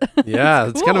means? Yeah,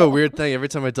 it's kind of a weird thing. Every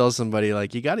time I tell somebody,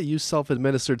 you got to use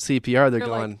self-administered CPR, they're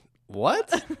going,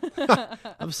 what?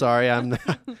 I'm sorry. I'm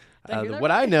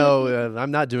what I know,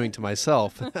 I'm not doing to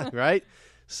myself, right?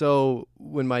 So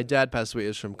when my dad passed away, it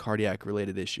was from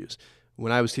cardiac-related issues.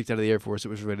 When I was kicked out of the Air Force, it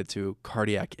was related to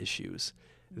cardiac issues.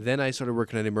 Then I started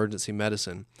working in emergency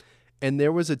medicine. And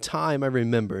there was a time, I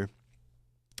remember,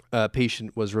 a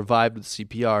patient was revived with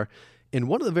CPR. And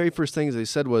one of the very first things they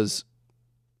said was,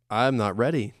 I'm not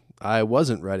ready. I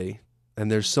wasn't ready. And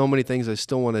there's so many things I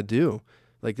still want to do.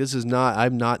 This is not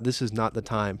the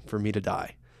time for me to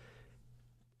die.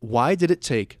 Why did it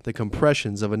take the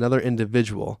compressions of another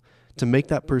individual to make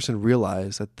that person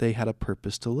realize that they had a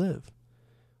purpose to live.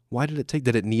 Why did it take?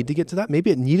 Did it need to get to that?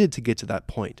 Maybe it needed to get to that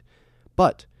point.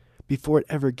 But before it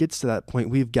ever gets to that point,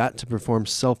 we've got to perform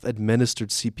self-administered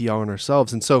CPR on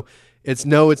ourselves. And so it's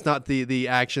not the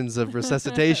actions of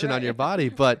resuscitation Right. on your body,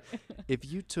 but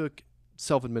if you took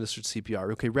self-administered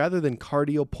CPR, okay, rather than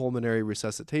cardiopulmonary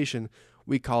resuscitation,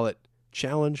 we call it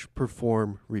challenge,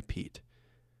 perform, repeat.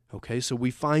 Okay, so we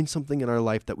find something in our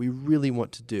life that we really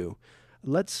want to do.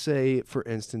 Let's say, for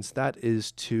instance, that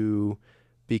is to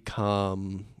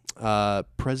become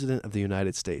president of the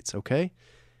United States, okay?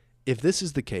 If this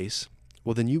is the case,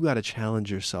 well, then you've got to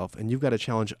challenge yourself, and you've got to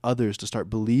challenge others to start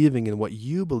believing in what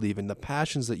you believe in, the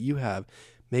passions that you have.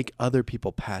 Make other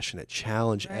people passionate.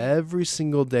 Challenge every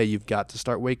single day. You've got to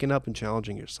start waking up and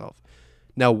challenging yourself.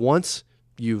 Now, once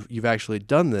you've actually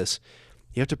done this,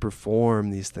 you have to perform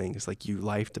these things like your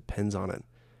life depends on it.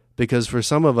 Because for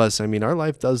some of us, I mean, our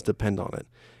life does depend on it.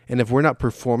 And if we're not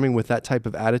performing with that type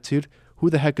of attitude, who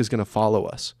the heck is going to follow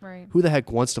us? Right. Who the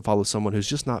heck wants to follow someone who's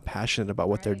just not passionate about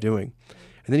what they're doing?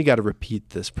 And then you got to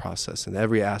repeat this process in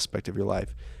every aspect of your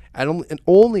life. And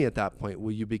only at that point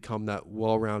will you become that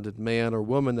well-rounded man or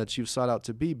woman that you've sought out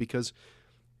to be, because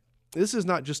this is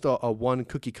not just a one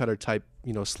cookie cutter type,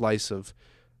 slice of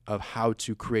how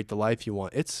to create the life you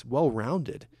want. It's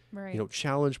well-rounded. Right.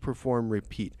 Challenge, perform,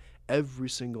 repeat every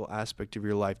single aspect of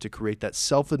your life to create that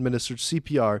self-administered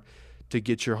CPR to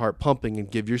get your heart pumping and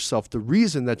give yourself the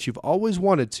reason that you've always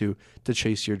wanted to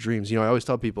chase your dreams. I always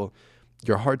tell people,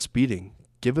 your heart's beating.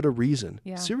 Give it a reason.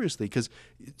 Yeah. Seriously, because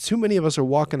too many of us are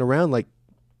walking around like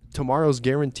tomorrow's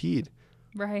guaranteed.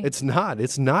 Right. It's not.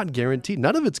 It's not guaranteed.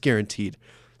 None of it's guaranteed.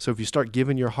 So if you start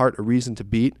giving your heart a reason to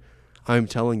beat, I'm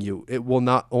telling you, it will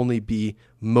not only be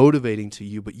motivating to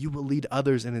you, but you will lead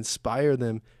others and inspire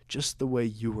them just the way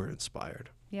you were inspired.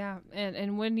 Yeah,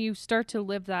 and when you start to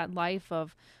live that life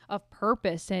of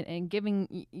purpose and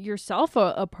giving yourself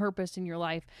a purpose in your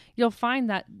life, you'll find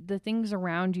that the things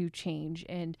around you change,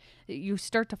 and you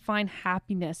start to find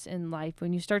happiness in life.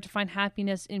 When you start to find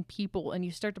happiness in people, and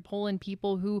you start to pull in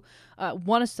people who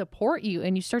want to support you,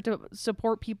 and you start to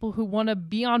support people who want to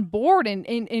be on board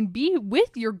and be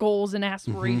with your goals and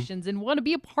aspirations and want to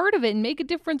be a part of it and make a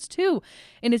difference too.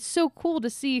 And it's so cool to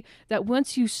see that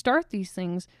once you start these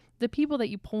things, the people that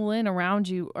you pull in around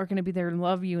you are going to be there and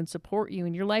love you and support you,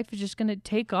 and your life is just going to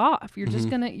take off. You're just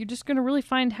going to really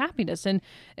find happiness. And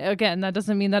again, that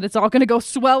doesn't mean that it's all going to go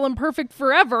swell and perfect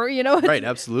forever, Right,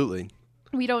 absolutely.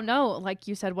 We don't know, like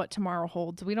you said, what tomorrow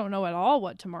holds. We don't know at all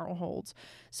what tomorrow holds.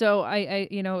 So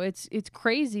it's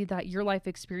crazy that your life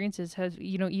experiences has,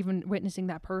 even witnessing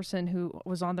that person who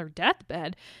was on their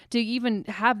deathbed, to even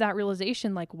have that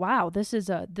realization, like, wow, this is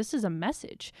a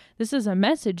message. This is a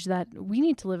message that we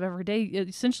need to live every day,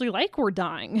 essentially like we're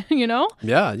dying,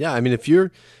 Yeah. I mean, if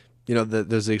you're,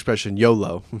 there's the expression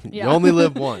YOLO, you Yeah. only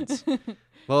live once.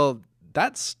 Well,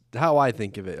 that's how I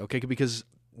think of it, okay? Because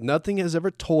nothing has ever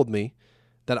told me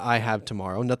that I have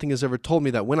tomorrow. Nothing has ever told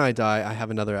me that when I die, I have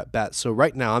another at bat. So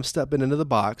right now I'm stepping into the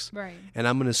box, Right. and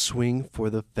I'm going to swing for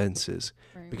the fences,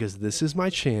 because this is my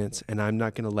chance, and I'm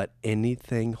not going to let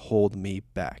anything hold me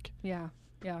back. Yeah.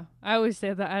 Yeah. I always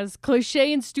say that, as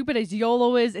cliche and stupid as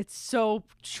YOLO is, it's so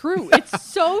true. It's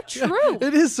so true.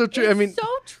 It is so true. It's so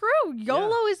true.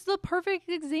 YOLO is the perfect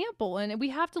example, and we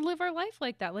have to live our life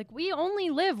like that. Like, we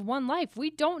only live one life. We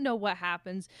don't know what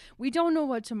happens. We don't know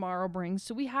what tomorrow brings,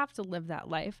 so we have to live that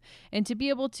life. And to be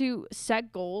able to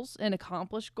set goals and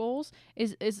accomplish goals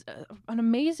is an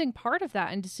amazing part of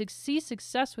that, and to see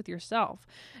success with yourself.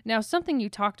 Now, something you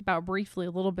talked about briefly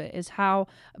a little bit is how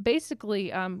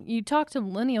basically you talked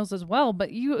to millennials as well,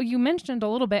 but you mentioned a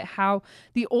little bit how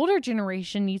the older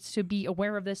generation needs to be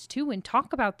aware of this too and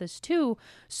talk about this too,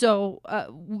 so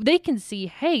they can see,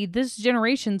 hey, this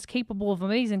generation's capable of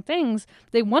amazing things.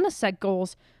 They want to set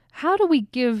goals. How do we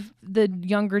give the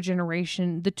younger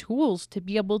generation the tools to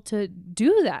be able to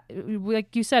do that?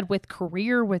 Like you said, with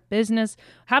career, with business,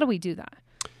 how do we do that?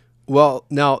 Well,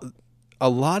 now, a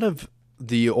lot of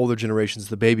the older generations,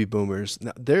 the baby boomers,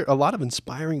 there are a lot of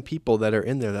inspiring people that are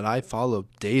in there that I follow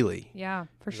daily. Yeah,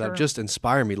 for sure. That just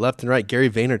inspire me left and right. Gary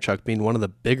Vaynerchuk being one of the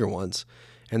bigger ones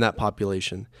in that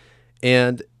population.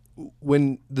 And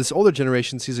when this older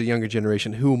generation sees a younger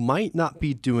generation who might not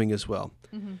be doing as well,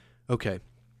 okay,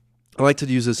 I like to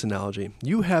use this analogy.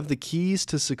 You have the keys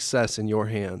to success in your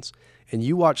hands, and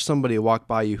you watch somebody walk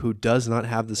by you who does not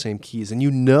have the same keys, and you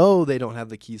know they don't have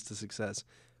the keys to success,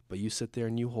 but you sit there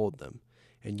and you hold them,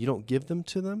 and you don't give them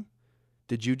to them.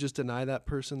 Did you just deny that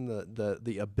person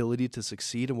the ability to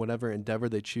succeed in whatever endeavor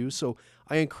they choose? So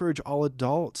I encourage all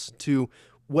adults to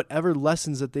whatever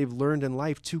lessons that they've learned in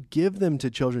life, to give them to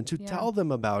children, to Yeah. tell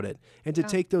them about it, and to Yeah.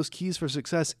 take those keys for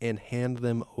success and hand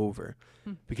them over,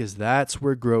 because that's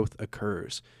where growth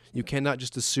occurs. You cannot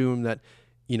just assume that,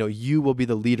 you will be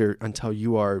the leader until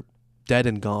you are dead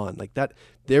and gone. Like that,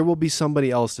 there will be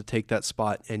somebody else to take that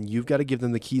spot, and you've got to give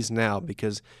them the keys now,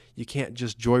 because you can't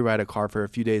just joyride a car for a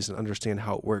few days and understand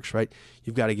how it works, right?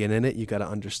 You've got to get in it, you got to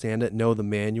understand it, know the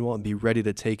manual, and be ready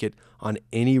to take it on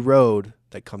any road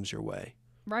that comes your way.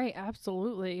 Right,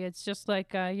 absolutely. It's just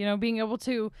like, being able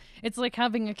to, it's like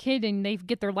having a kid and they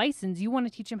get their license. You want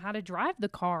to teach them how to drive the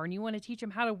car, and you want to teach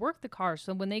them how to work the car.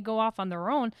 So when they go off on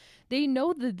their own, they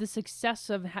know the success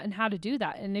of and how to do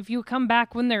that. And if you come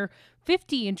back when they're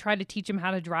 50 and try to teach them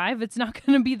how to drive, it's not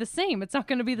going to be the same. It's not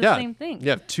going to be the same thing. You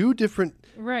have two different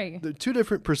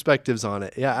perspectives on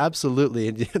it. Yeah, absolutely.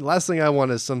 And the last thing I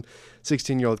want is some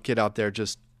 16-year-old kid out there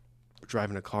just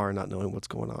driving a car and not knowing what's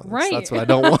going on. Right. That's what I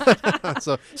don't want.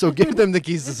 So give them the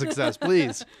keys to success,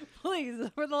 please. Please,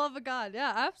 for the love of God.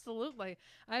 Yeah, absolutely.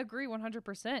 I agree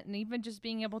 100%. And even just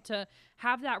being able to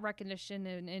have that recognition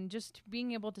and just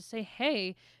being able to say,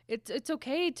 hey, it's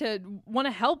okay to want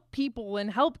to help people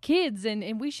and help kids.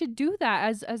 And we should do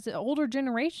that as the older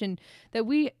generation, that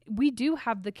we do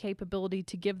have the capability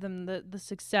to give them the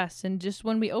success. And just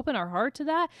when we open our heart to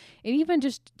that, and even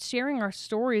just sharing our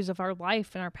stories of our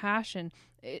life and our passion,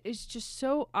 it's just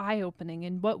so eye-opening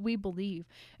in what we believe.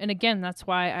 And again, that's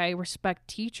why I respect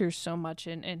teachers so much,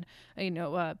 and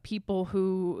people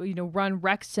who run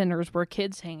rec centers where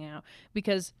kids hang out,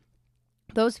 because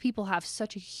those people have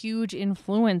such a huge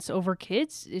influence over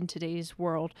kids in today's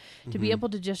world, to be able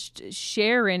to just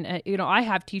share. And, I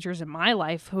have teachers in my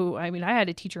life who, I had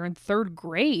a teacher in 3rd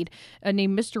grade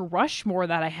named Mr. Rushmore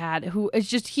that I had, who is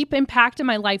just, he impacted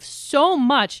my life so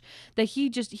much that he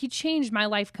changed my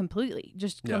life completely,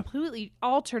 completely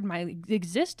altered my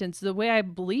existence, the way I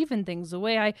believe in things,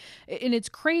 and it's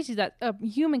crazy that a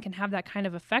human can have that kind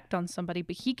of effect on somebody,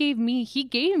 but he gave me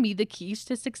the keys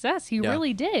to success. He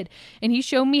really did. And he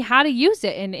showed me how to use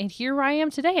it, and here I am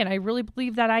today. And I really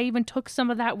believe that I even took some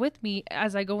of that with me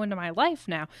as I go into my life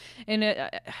now.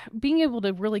 And being able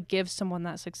to really give someone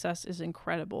that success is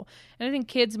incredible. And I think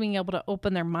kids being able to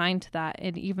open their mind to that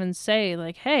and even say,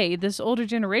 like, hey, this older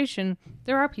generation,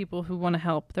 there are people who want to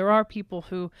help. There are people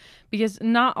who, because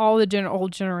not all the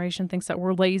old generation thinks that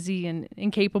we're lazy and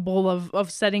incapable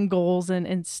of setting goals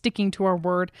and sticking to our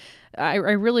word. I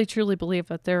really truly believe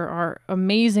that there are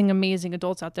amazing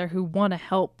adults out there who want to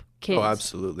help kids. Oh,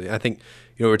 absolutely. I think,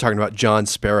 we were talking about John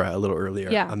Sparrow a little earlier,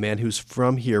 a man who's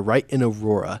from here, right in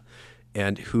Aurora,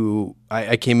 and who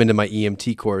I came into my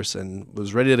EMT course and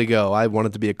was ready to go. I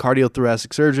wanted to be a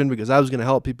cardiothoracic surgeon because I was going to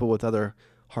help people with other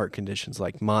heart conditions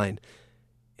like mine.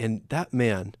 And that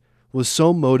man was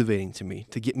so motivating to me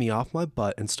to get me off my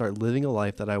butt and start living a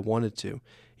life that I wanted to.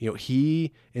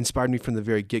 He inspired me from the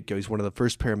very get-go. He's one of the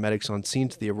first paramedics on scene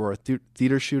to the Aurora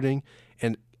theater shooting,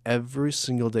 and every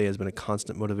single day has been a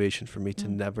constant motivation for me to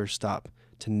never stop,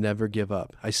 to never give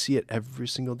up. I see it every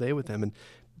single day with him, and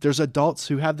there's adults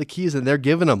who have the keys, and they're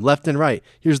giving them left and right.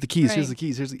 Here's the keys, here's the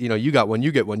keys, you got one,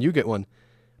 you get one, you get one.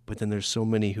 But then there's so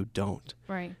many who don't.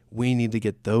 Right. We need to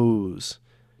get those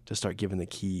to start giving the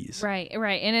keys. Right.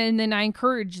 And then I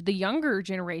encourage the younger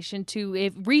generation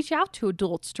to reach out to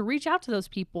adults, to reach out to those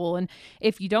people. And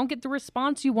if you don't get the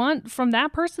response you want from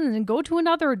that person, then go to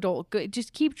another adult.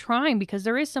 Just keep trying, because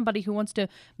there is somebody who wants to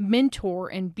mentor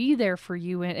and be there for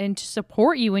you and to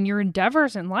support you in your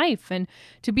endeavors in life. And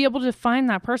to be able to find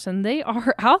that person, they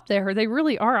are out there. They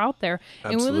really are out there.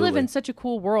 Absolutely. And we live in such a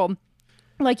cool world.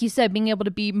 Like you said, being able to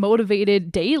be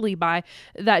motivated daily by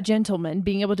that gentleman,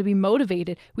 being able to be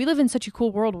motivated. We live in such a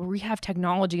cool world where we have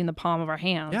technology in the palm of our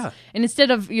hands. Yeah. And instead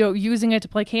of, using it to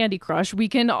play Candy Crush, we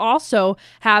can also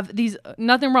have these,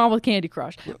 nothing wrong with Candy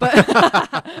Crush,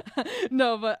 but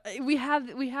no, but we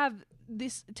have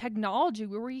this technology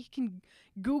where we can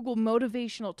Google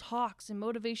motivational talks and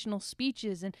motivational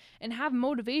speeches and have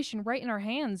motivation right in our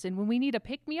hands. And when we need a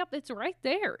pick-me-up, it's right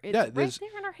there. It's right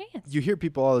there in our hands. You hear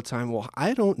people all the time, well,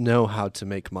 I don't know how to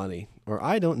make money, or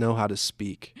I don't know how to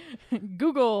speak.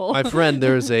 Google. My friend,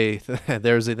 there's a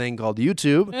thing called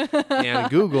YouTube and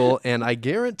Google, and I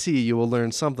guarantee you will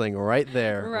learn something right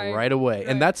there, right away. Right.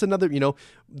 And that's another,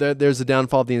 there's a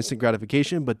downfall of the instant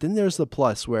gratification, but then there's the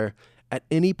plus where at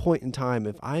any point in time,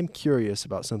 if I'm curious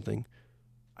about something,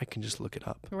 I can just look it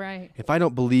up. Right. If I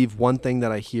don't believe one thing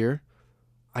that I hear,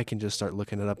 I can just start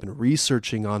looking it up and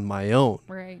researching on my own.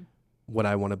 Right. What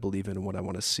I want to believe in and what I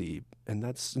want to see.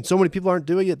 And so many people aren't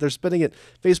doing it. They're spending it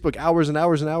Facebook hours and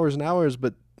hours and hours and hours,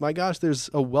 but my gosh, there's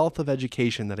a wealth of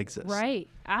education that exists. Right.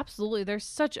 Absolutely. There's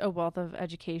such a wealth of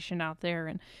education out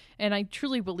there. And I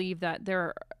truly believe that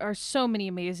there are so many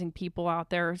amazing people out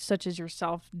there, such as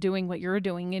yourself, doing what you're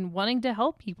doing and wanting to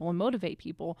help people and motivate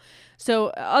people. So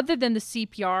other than the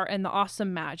CPR and the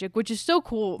awesome magic, which is so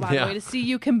cool, by the way, to see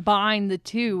you combine the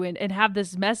two and have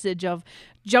this message of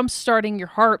jump starting your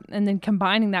heart and then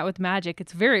combining that with magic.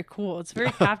 It's very cool. It's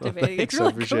very captivating. Thanks, it's I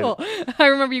really appreciate cool. I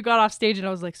remember you got off stage and I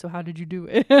was like, so how did you do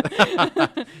it?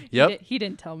 Yep. He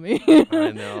didn't tell me.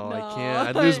 I know. I can't.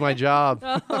 I'd lose my job.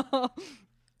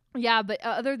 Yeah, but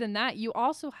other than that, you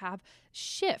also have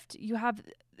shift. You have,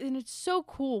 and it's so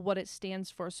cool what it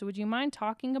stands for. So would you mind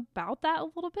talking about that a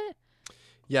little bit?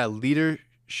 Yeah,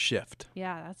 leadership.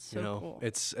 Yeah, that's so cool.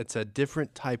 It's a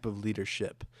different type of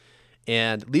leadership.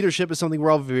 And leadership is something we're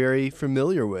all very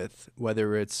familiar with,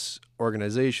 whether it's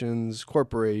organizations,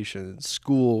 corporations,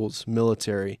 schools,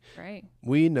 military. Right.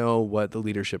 We know what the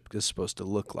leadership is supposed to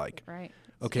look like. Right.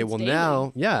 Okay, It's well daily.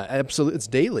 now, yeah, absolutely. It's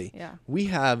daily. Yeah. We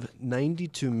have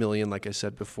 92 million, like I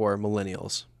said before,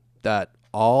 millennials that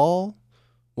all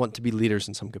want to be leaders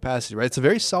in some capacity, right? It's a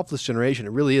very selfless generation.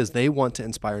 It really is. They want to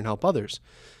inspire and help others.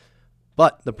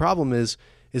 But the problem is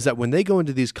that when they go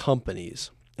into these companies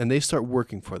and they start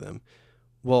working for them,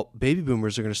 well, baby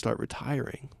boomers are going to start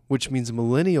retiring, which means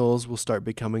millennials will start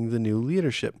becoming the new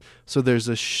leadership. So there's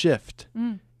a shift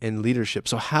in leadership.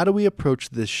 So how do we approach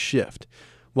this shift?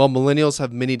 Well, millennials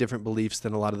have many different beliefs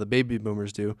than a lot of the baby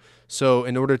boomers do. So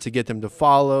in order to get them to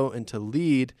follow and to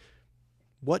lead,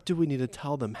 what do we need to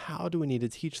tell them? How do we need to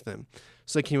teach them?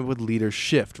 So I came up with leader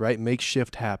shift, right? Make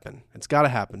shift happen. It's got to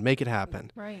happen. Make it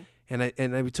happen. Right.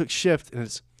 We took shift, and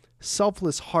it's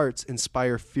selfless hearts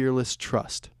inspire fearless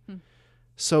trust.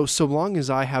 So long as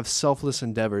I have selfless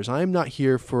endeavors, I am not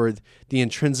here for the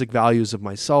intrinsic values of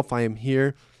myself. I am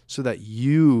here so that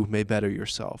you may better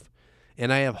yourself.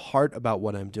 And I have heart about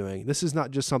what I'm doing. This is not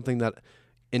just something that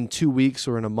in 2 weeks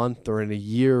or in a month or in a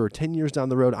year or 10 years down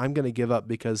the road, I'm going to give up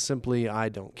because simply I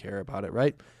don't care about it,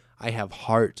 right? I have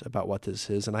heart about what this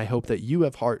is, and I hope that you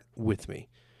have heart with me.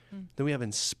 Then we have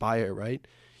inspire, right?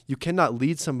 You cannot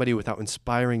lead somebody without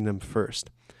inspiring them first.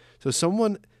 So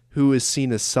someone who is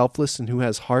seen as selfless and who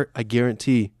has heart, I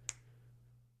guarantee,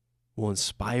 will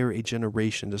inspire a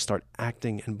generation to start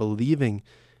acting and believing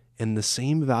in the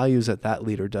same values that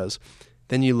leader does.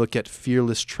 Then you look at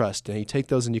fearless trust, and you take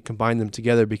those and you combine them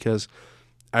together, because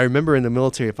I remember in the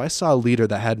military, if I saw a leader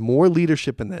that had more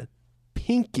leadership in the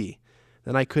pinky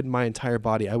than I could in my entire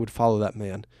body, I would follow that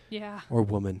man or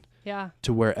woman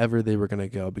to wherever they were going to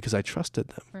go because I trusted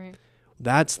them. Right.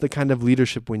 That's the kind of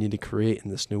leadership we need to create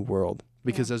in this new world,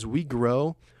 because as we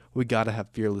grow, we got to have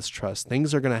fearless trust.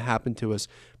 Things are going to happen to us,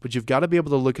 but you've got to be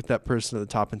able to look at that person at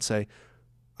the top and say,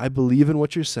 I believe in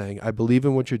what you're saying. I believe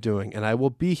in what you're doing, and I will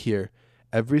be here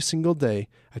every single day,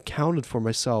 accounted for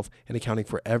myself and accounting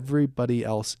for everybody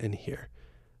else in here.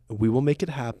 We will make it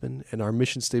happen, and our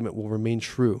mission statement will remain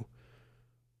true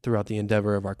throughout the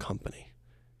endeavor of our company.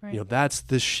 Right. That's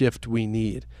the shift we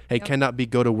need. It cannot be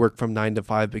go to work from 9 to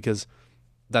 5 because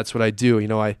that's what I do.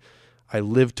 I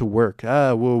live to work.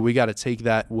 We got to take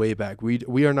that way back.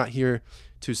 We are not here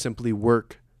to simply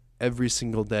work every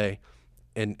single day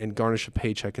and garnish a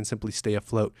paycheck and simply stay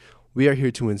afloat. We are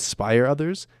here to inspire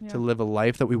others, to live a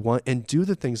life that we want and do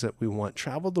the things that we want.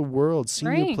 Travel the world, see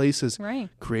new places,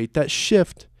 create that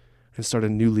shift, and start a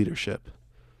new leadership.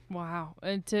 Wow.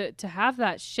 And to have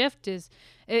that shift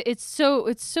it's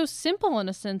so simple in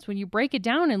a sense when you break it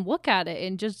down and look at it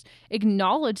and just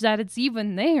acknowledge that it's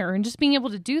even there, and just being able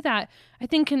to do that, I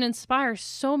think can inspire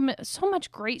so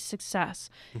much great success.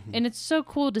 And it's so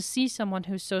cool to see someone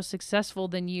who's so successful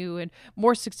than you and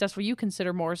more successful, you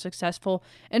consider more successful,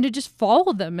 and to just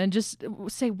follow them and just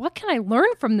say, what can I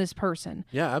learn from this person?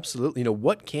 Yeah, absolutely.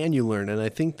 What can you learn? And I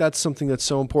think that's something that's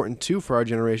so important too for our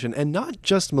generation, and not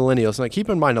just millennials. And I keep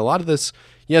in mind a lot of this,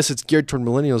 yes, it's geared toward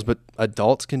millennials, but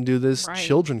adults can do this,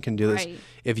 children can do this.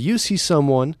 If you see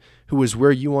someone who is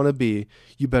where you want to be,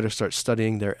 you better start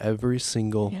studying their every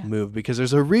single move, because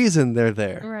there's a reason they're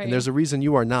there, and there's a reason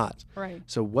you are not. Right.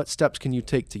 So what steps can you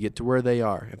take to get to where they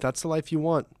are? If that's the life you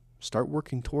want, start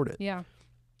working toward it. Yeah.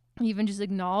 Even just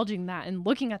acknowledging that and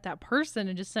looking at that person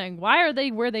and just saying, why are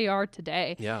they where they are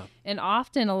today? Yeah. And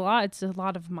often it's a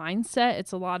lot of mindset.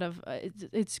 It's a lot of,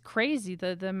 it's crazy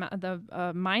the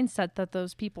mindset that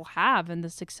those people have and the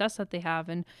success that they have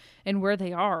and where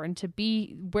they are, and to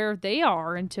be where they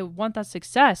are and to want that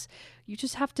success, you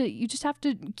just have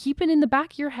to keep it in the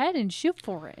back of your head and shoot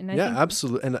for it. And I think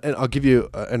absolutely. And I'll give you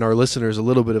and our listeners a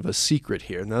little bit of a secret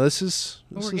here. Now this is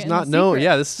not known.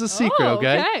 Yeah, this is a secret.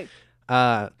 Okay.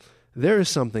 There is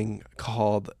something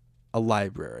called a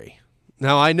library.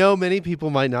 Now, I know many people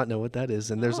might not know what that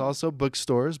is, and there's also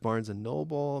bookstores, Barnes and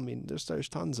Noble. I mean, there's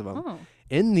tons of them. Oh.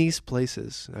 In these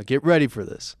places, now get ready for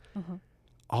this.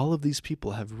 All of these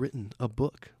people have written a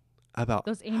book about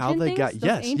Those ancient how they things? got Those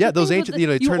yes, ancient yeah, those things ancient. with You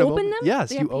know, the- you turn them open over. them? Yes,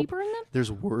 They you have open. paper in them?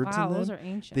 There's words Wow, in them. those are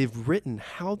ancient. They've written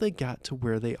how they got to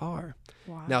where they are.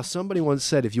 Wow. Now, somebody once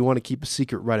said, if you want to keep a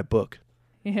secret, write a book.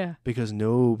 Yeah. Because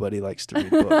nobody likes to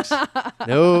read books.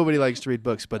 Nobody likes to read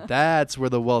books, but that's where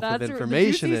the wealth of That's where the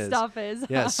information juicy is. stuff is.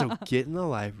 Yeah, so get in the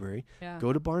library, Yeah.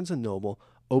 go to Barnes and Noble,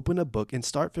 open a book, and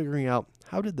start figuring out,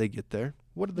 how did they get there?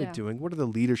 What are they Yeah. doing? What are the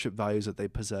leadership values that they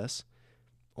possess?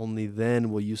 Only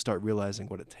then will you start realizing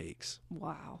what it takes.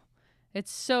 Wow. It's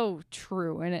so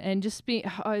true, and just be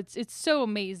it's so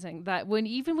amazing that when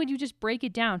you just break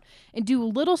it down and do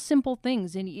little simple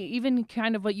things, and even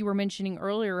kind of what you were mentioning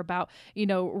earlier about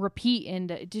repeat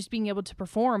and just being able to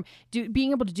perform,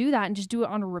 being able to do that and just do it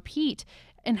on a repeat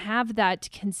and have that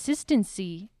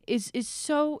consistency is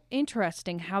so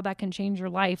interesting how that can change your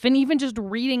life. And even just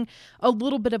reading a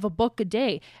little bit of a book a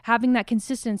day, having that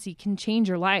consistency can change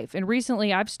your life. And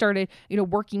recently I've started,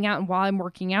 working out, and while I'm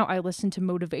working out, I listen to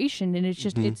motivation, and it's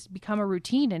just, it's become a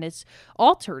routine, and it's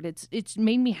altered. It's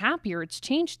made me happier. It's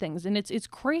changed things. And it's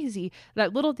crazy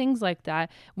that little things like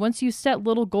that, once you set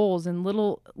little goals and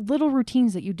little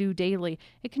routines that you do daily,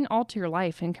 it can alter your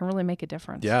life and can really make a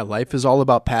difference. Yeah, life is all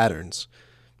about patterns.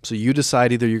 So you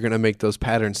decide either you're going to make those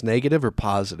patterns negative or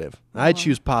positive. I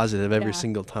choose positive every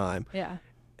single time. Yeah.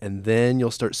 And then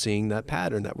you'll start seeing that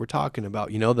pattern that we're talking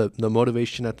about. The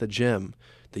motivation at the gym,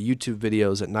 the YouTube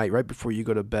videos at night right before you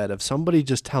go to bed of somebody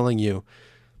just telling you,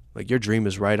 like, your dream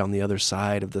is right on the other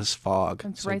side of this fog.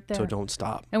 It's right there. So don't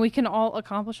stop. And we can all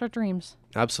accomplish our dreams.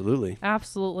 Absolutely.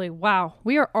 Absolutely. Wow.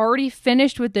 We are already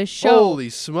finished with this show. Holy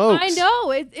smokes. I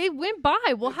know. It went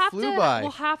by. We'll have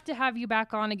to have you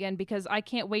back on again, because I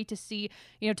can't wait to see,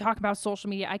 talk about social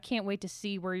media. I can't wait to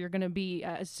see where you're going to be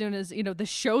as soon as, the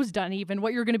show's done, even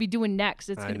what you're going to be doing next.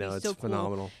 It's going to be so cool.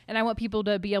 Phenomenal. And I want people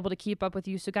to be able to keep up with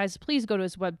you. So guys, please go to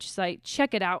his website,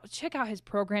 check it out. Check out his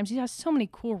programs. He has so many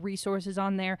cool resources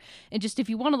on there. And just if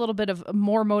you want a little bit of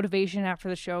more motivation after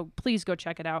the show, please go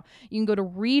check it out. You can go to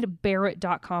reedbarrett.com.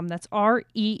 That's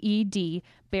REED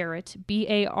Barrett,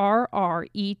 BARRETT.com.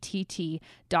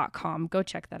 Go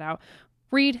check that out.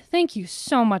 Reed, thank you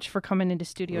so much for coming into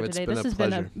studio today. This has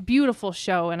been a beautiful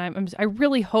show, and I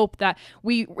really hope that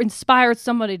we inspired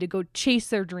somebody to go chase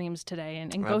their dreams today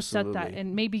and go set that,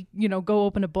 and maybe go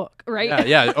open a book, right?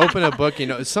 Yeah, open a book.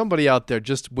 Somebody out there,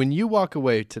 just when you walk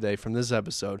away today from this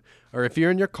episode, or if you're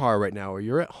in your car right now, or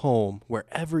you're at home,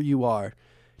 wherever you are,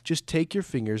 just take your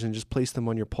fingers and just place them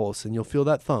on your pulse, and you'll feel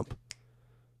that thump.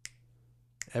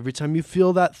 Every time you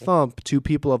feel that thump, two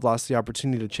people have lost the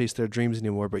opportunity to chase their dreams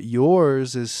anymore, but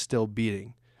yours is still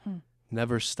beating.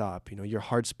 Never stop. Your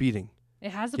heart's beating.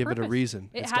 It has a Give purpose. it a reason.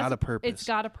 It's got a purpose. It's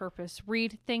got a purpose.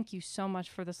 Reed, thank you so much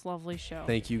for this lovely show.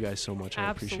 Thank you guys so much.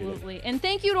 I appreciate it. Absolutely. And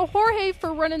thank you to Jorge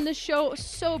for running this show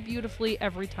so beautifully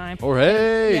every time.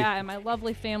 Jorge! And my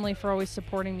lovely family for always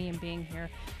supporting me and being here.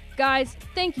 Guys,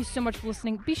 thank you so much for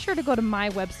listening. Be sure to go to my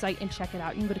website and check it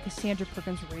out. You can go to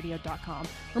CassandraPerkinsRadio.com.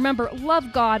 Remember,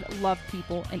 love God, love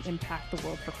people, and impact the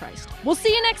world for Christ. We'll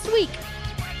see you next week.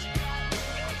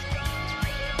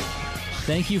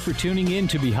 Thank you for tuning in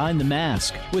to Behind the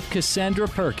Mask with Cassandra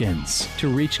Perkins. To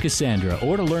reach Cassandra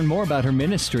or to learn more about her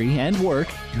ministry and work,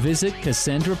 visit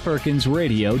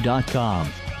CassandraPerkinsRadio.com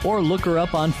or look her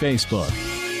up on Facebook.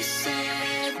 We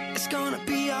said it's gonna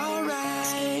be alright.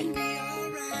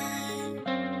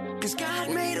 'Cause God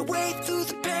made a way through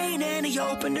the pain, and He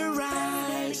opened her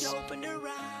eyes.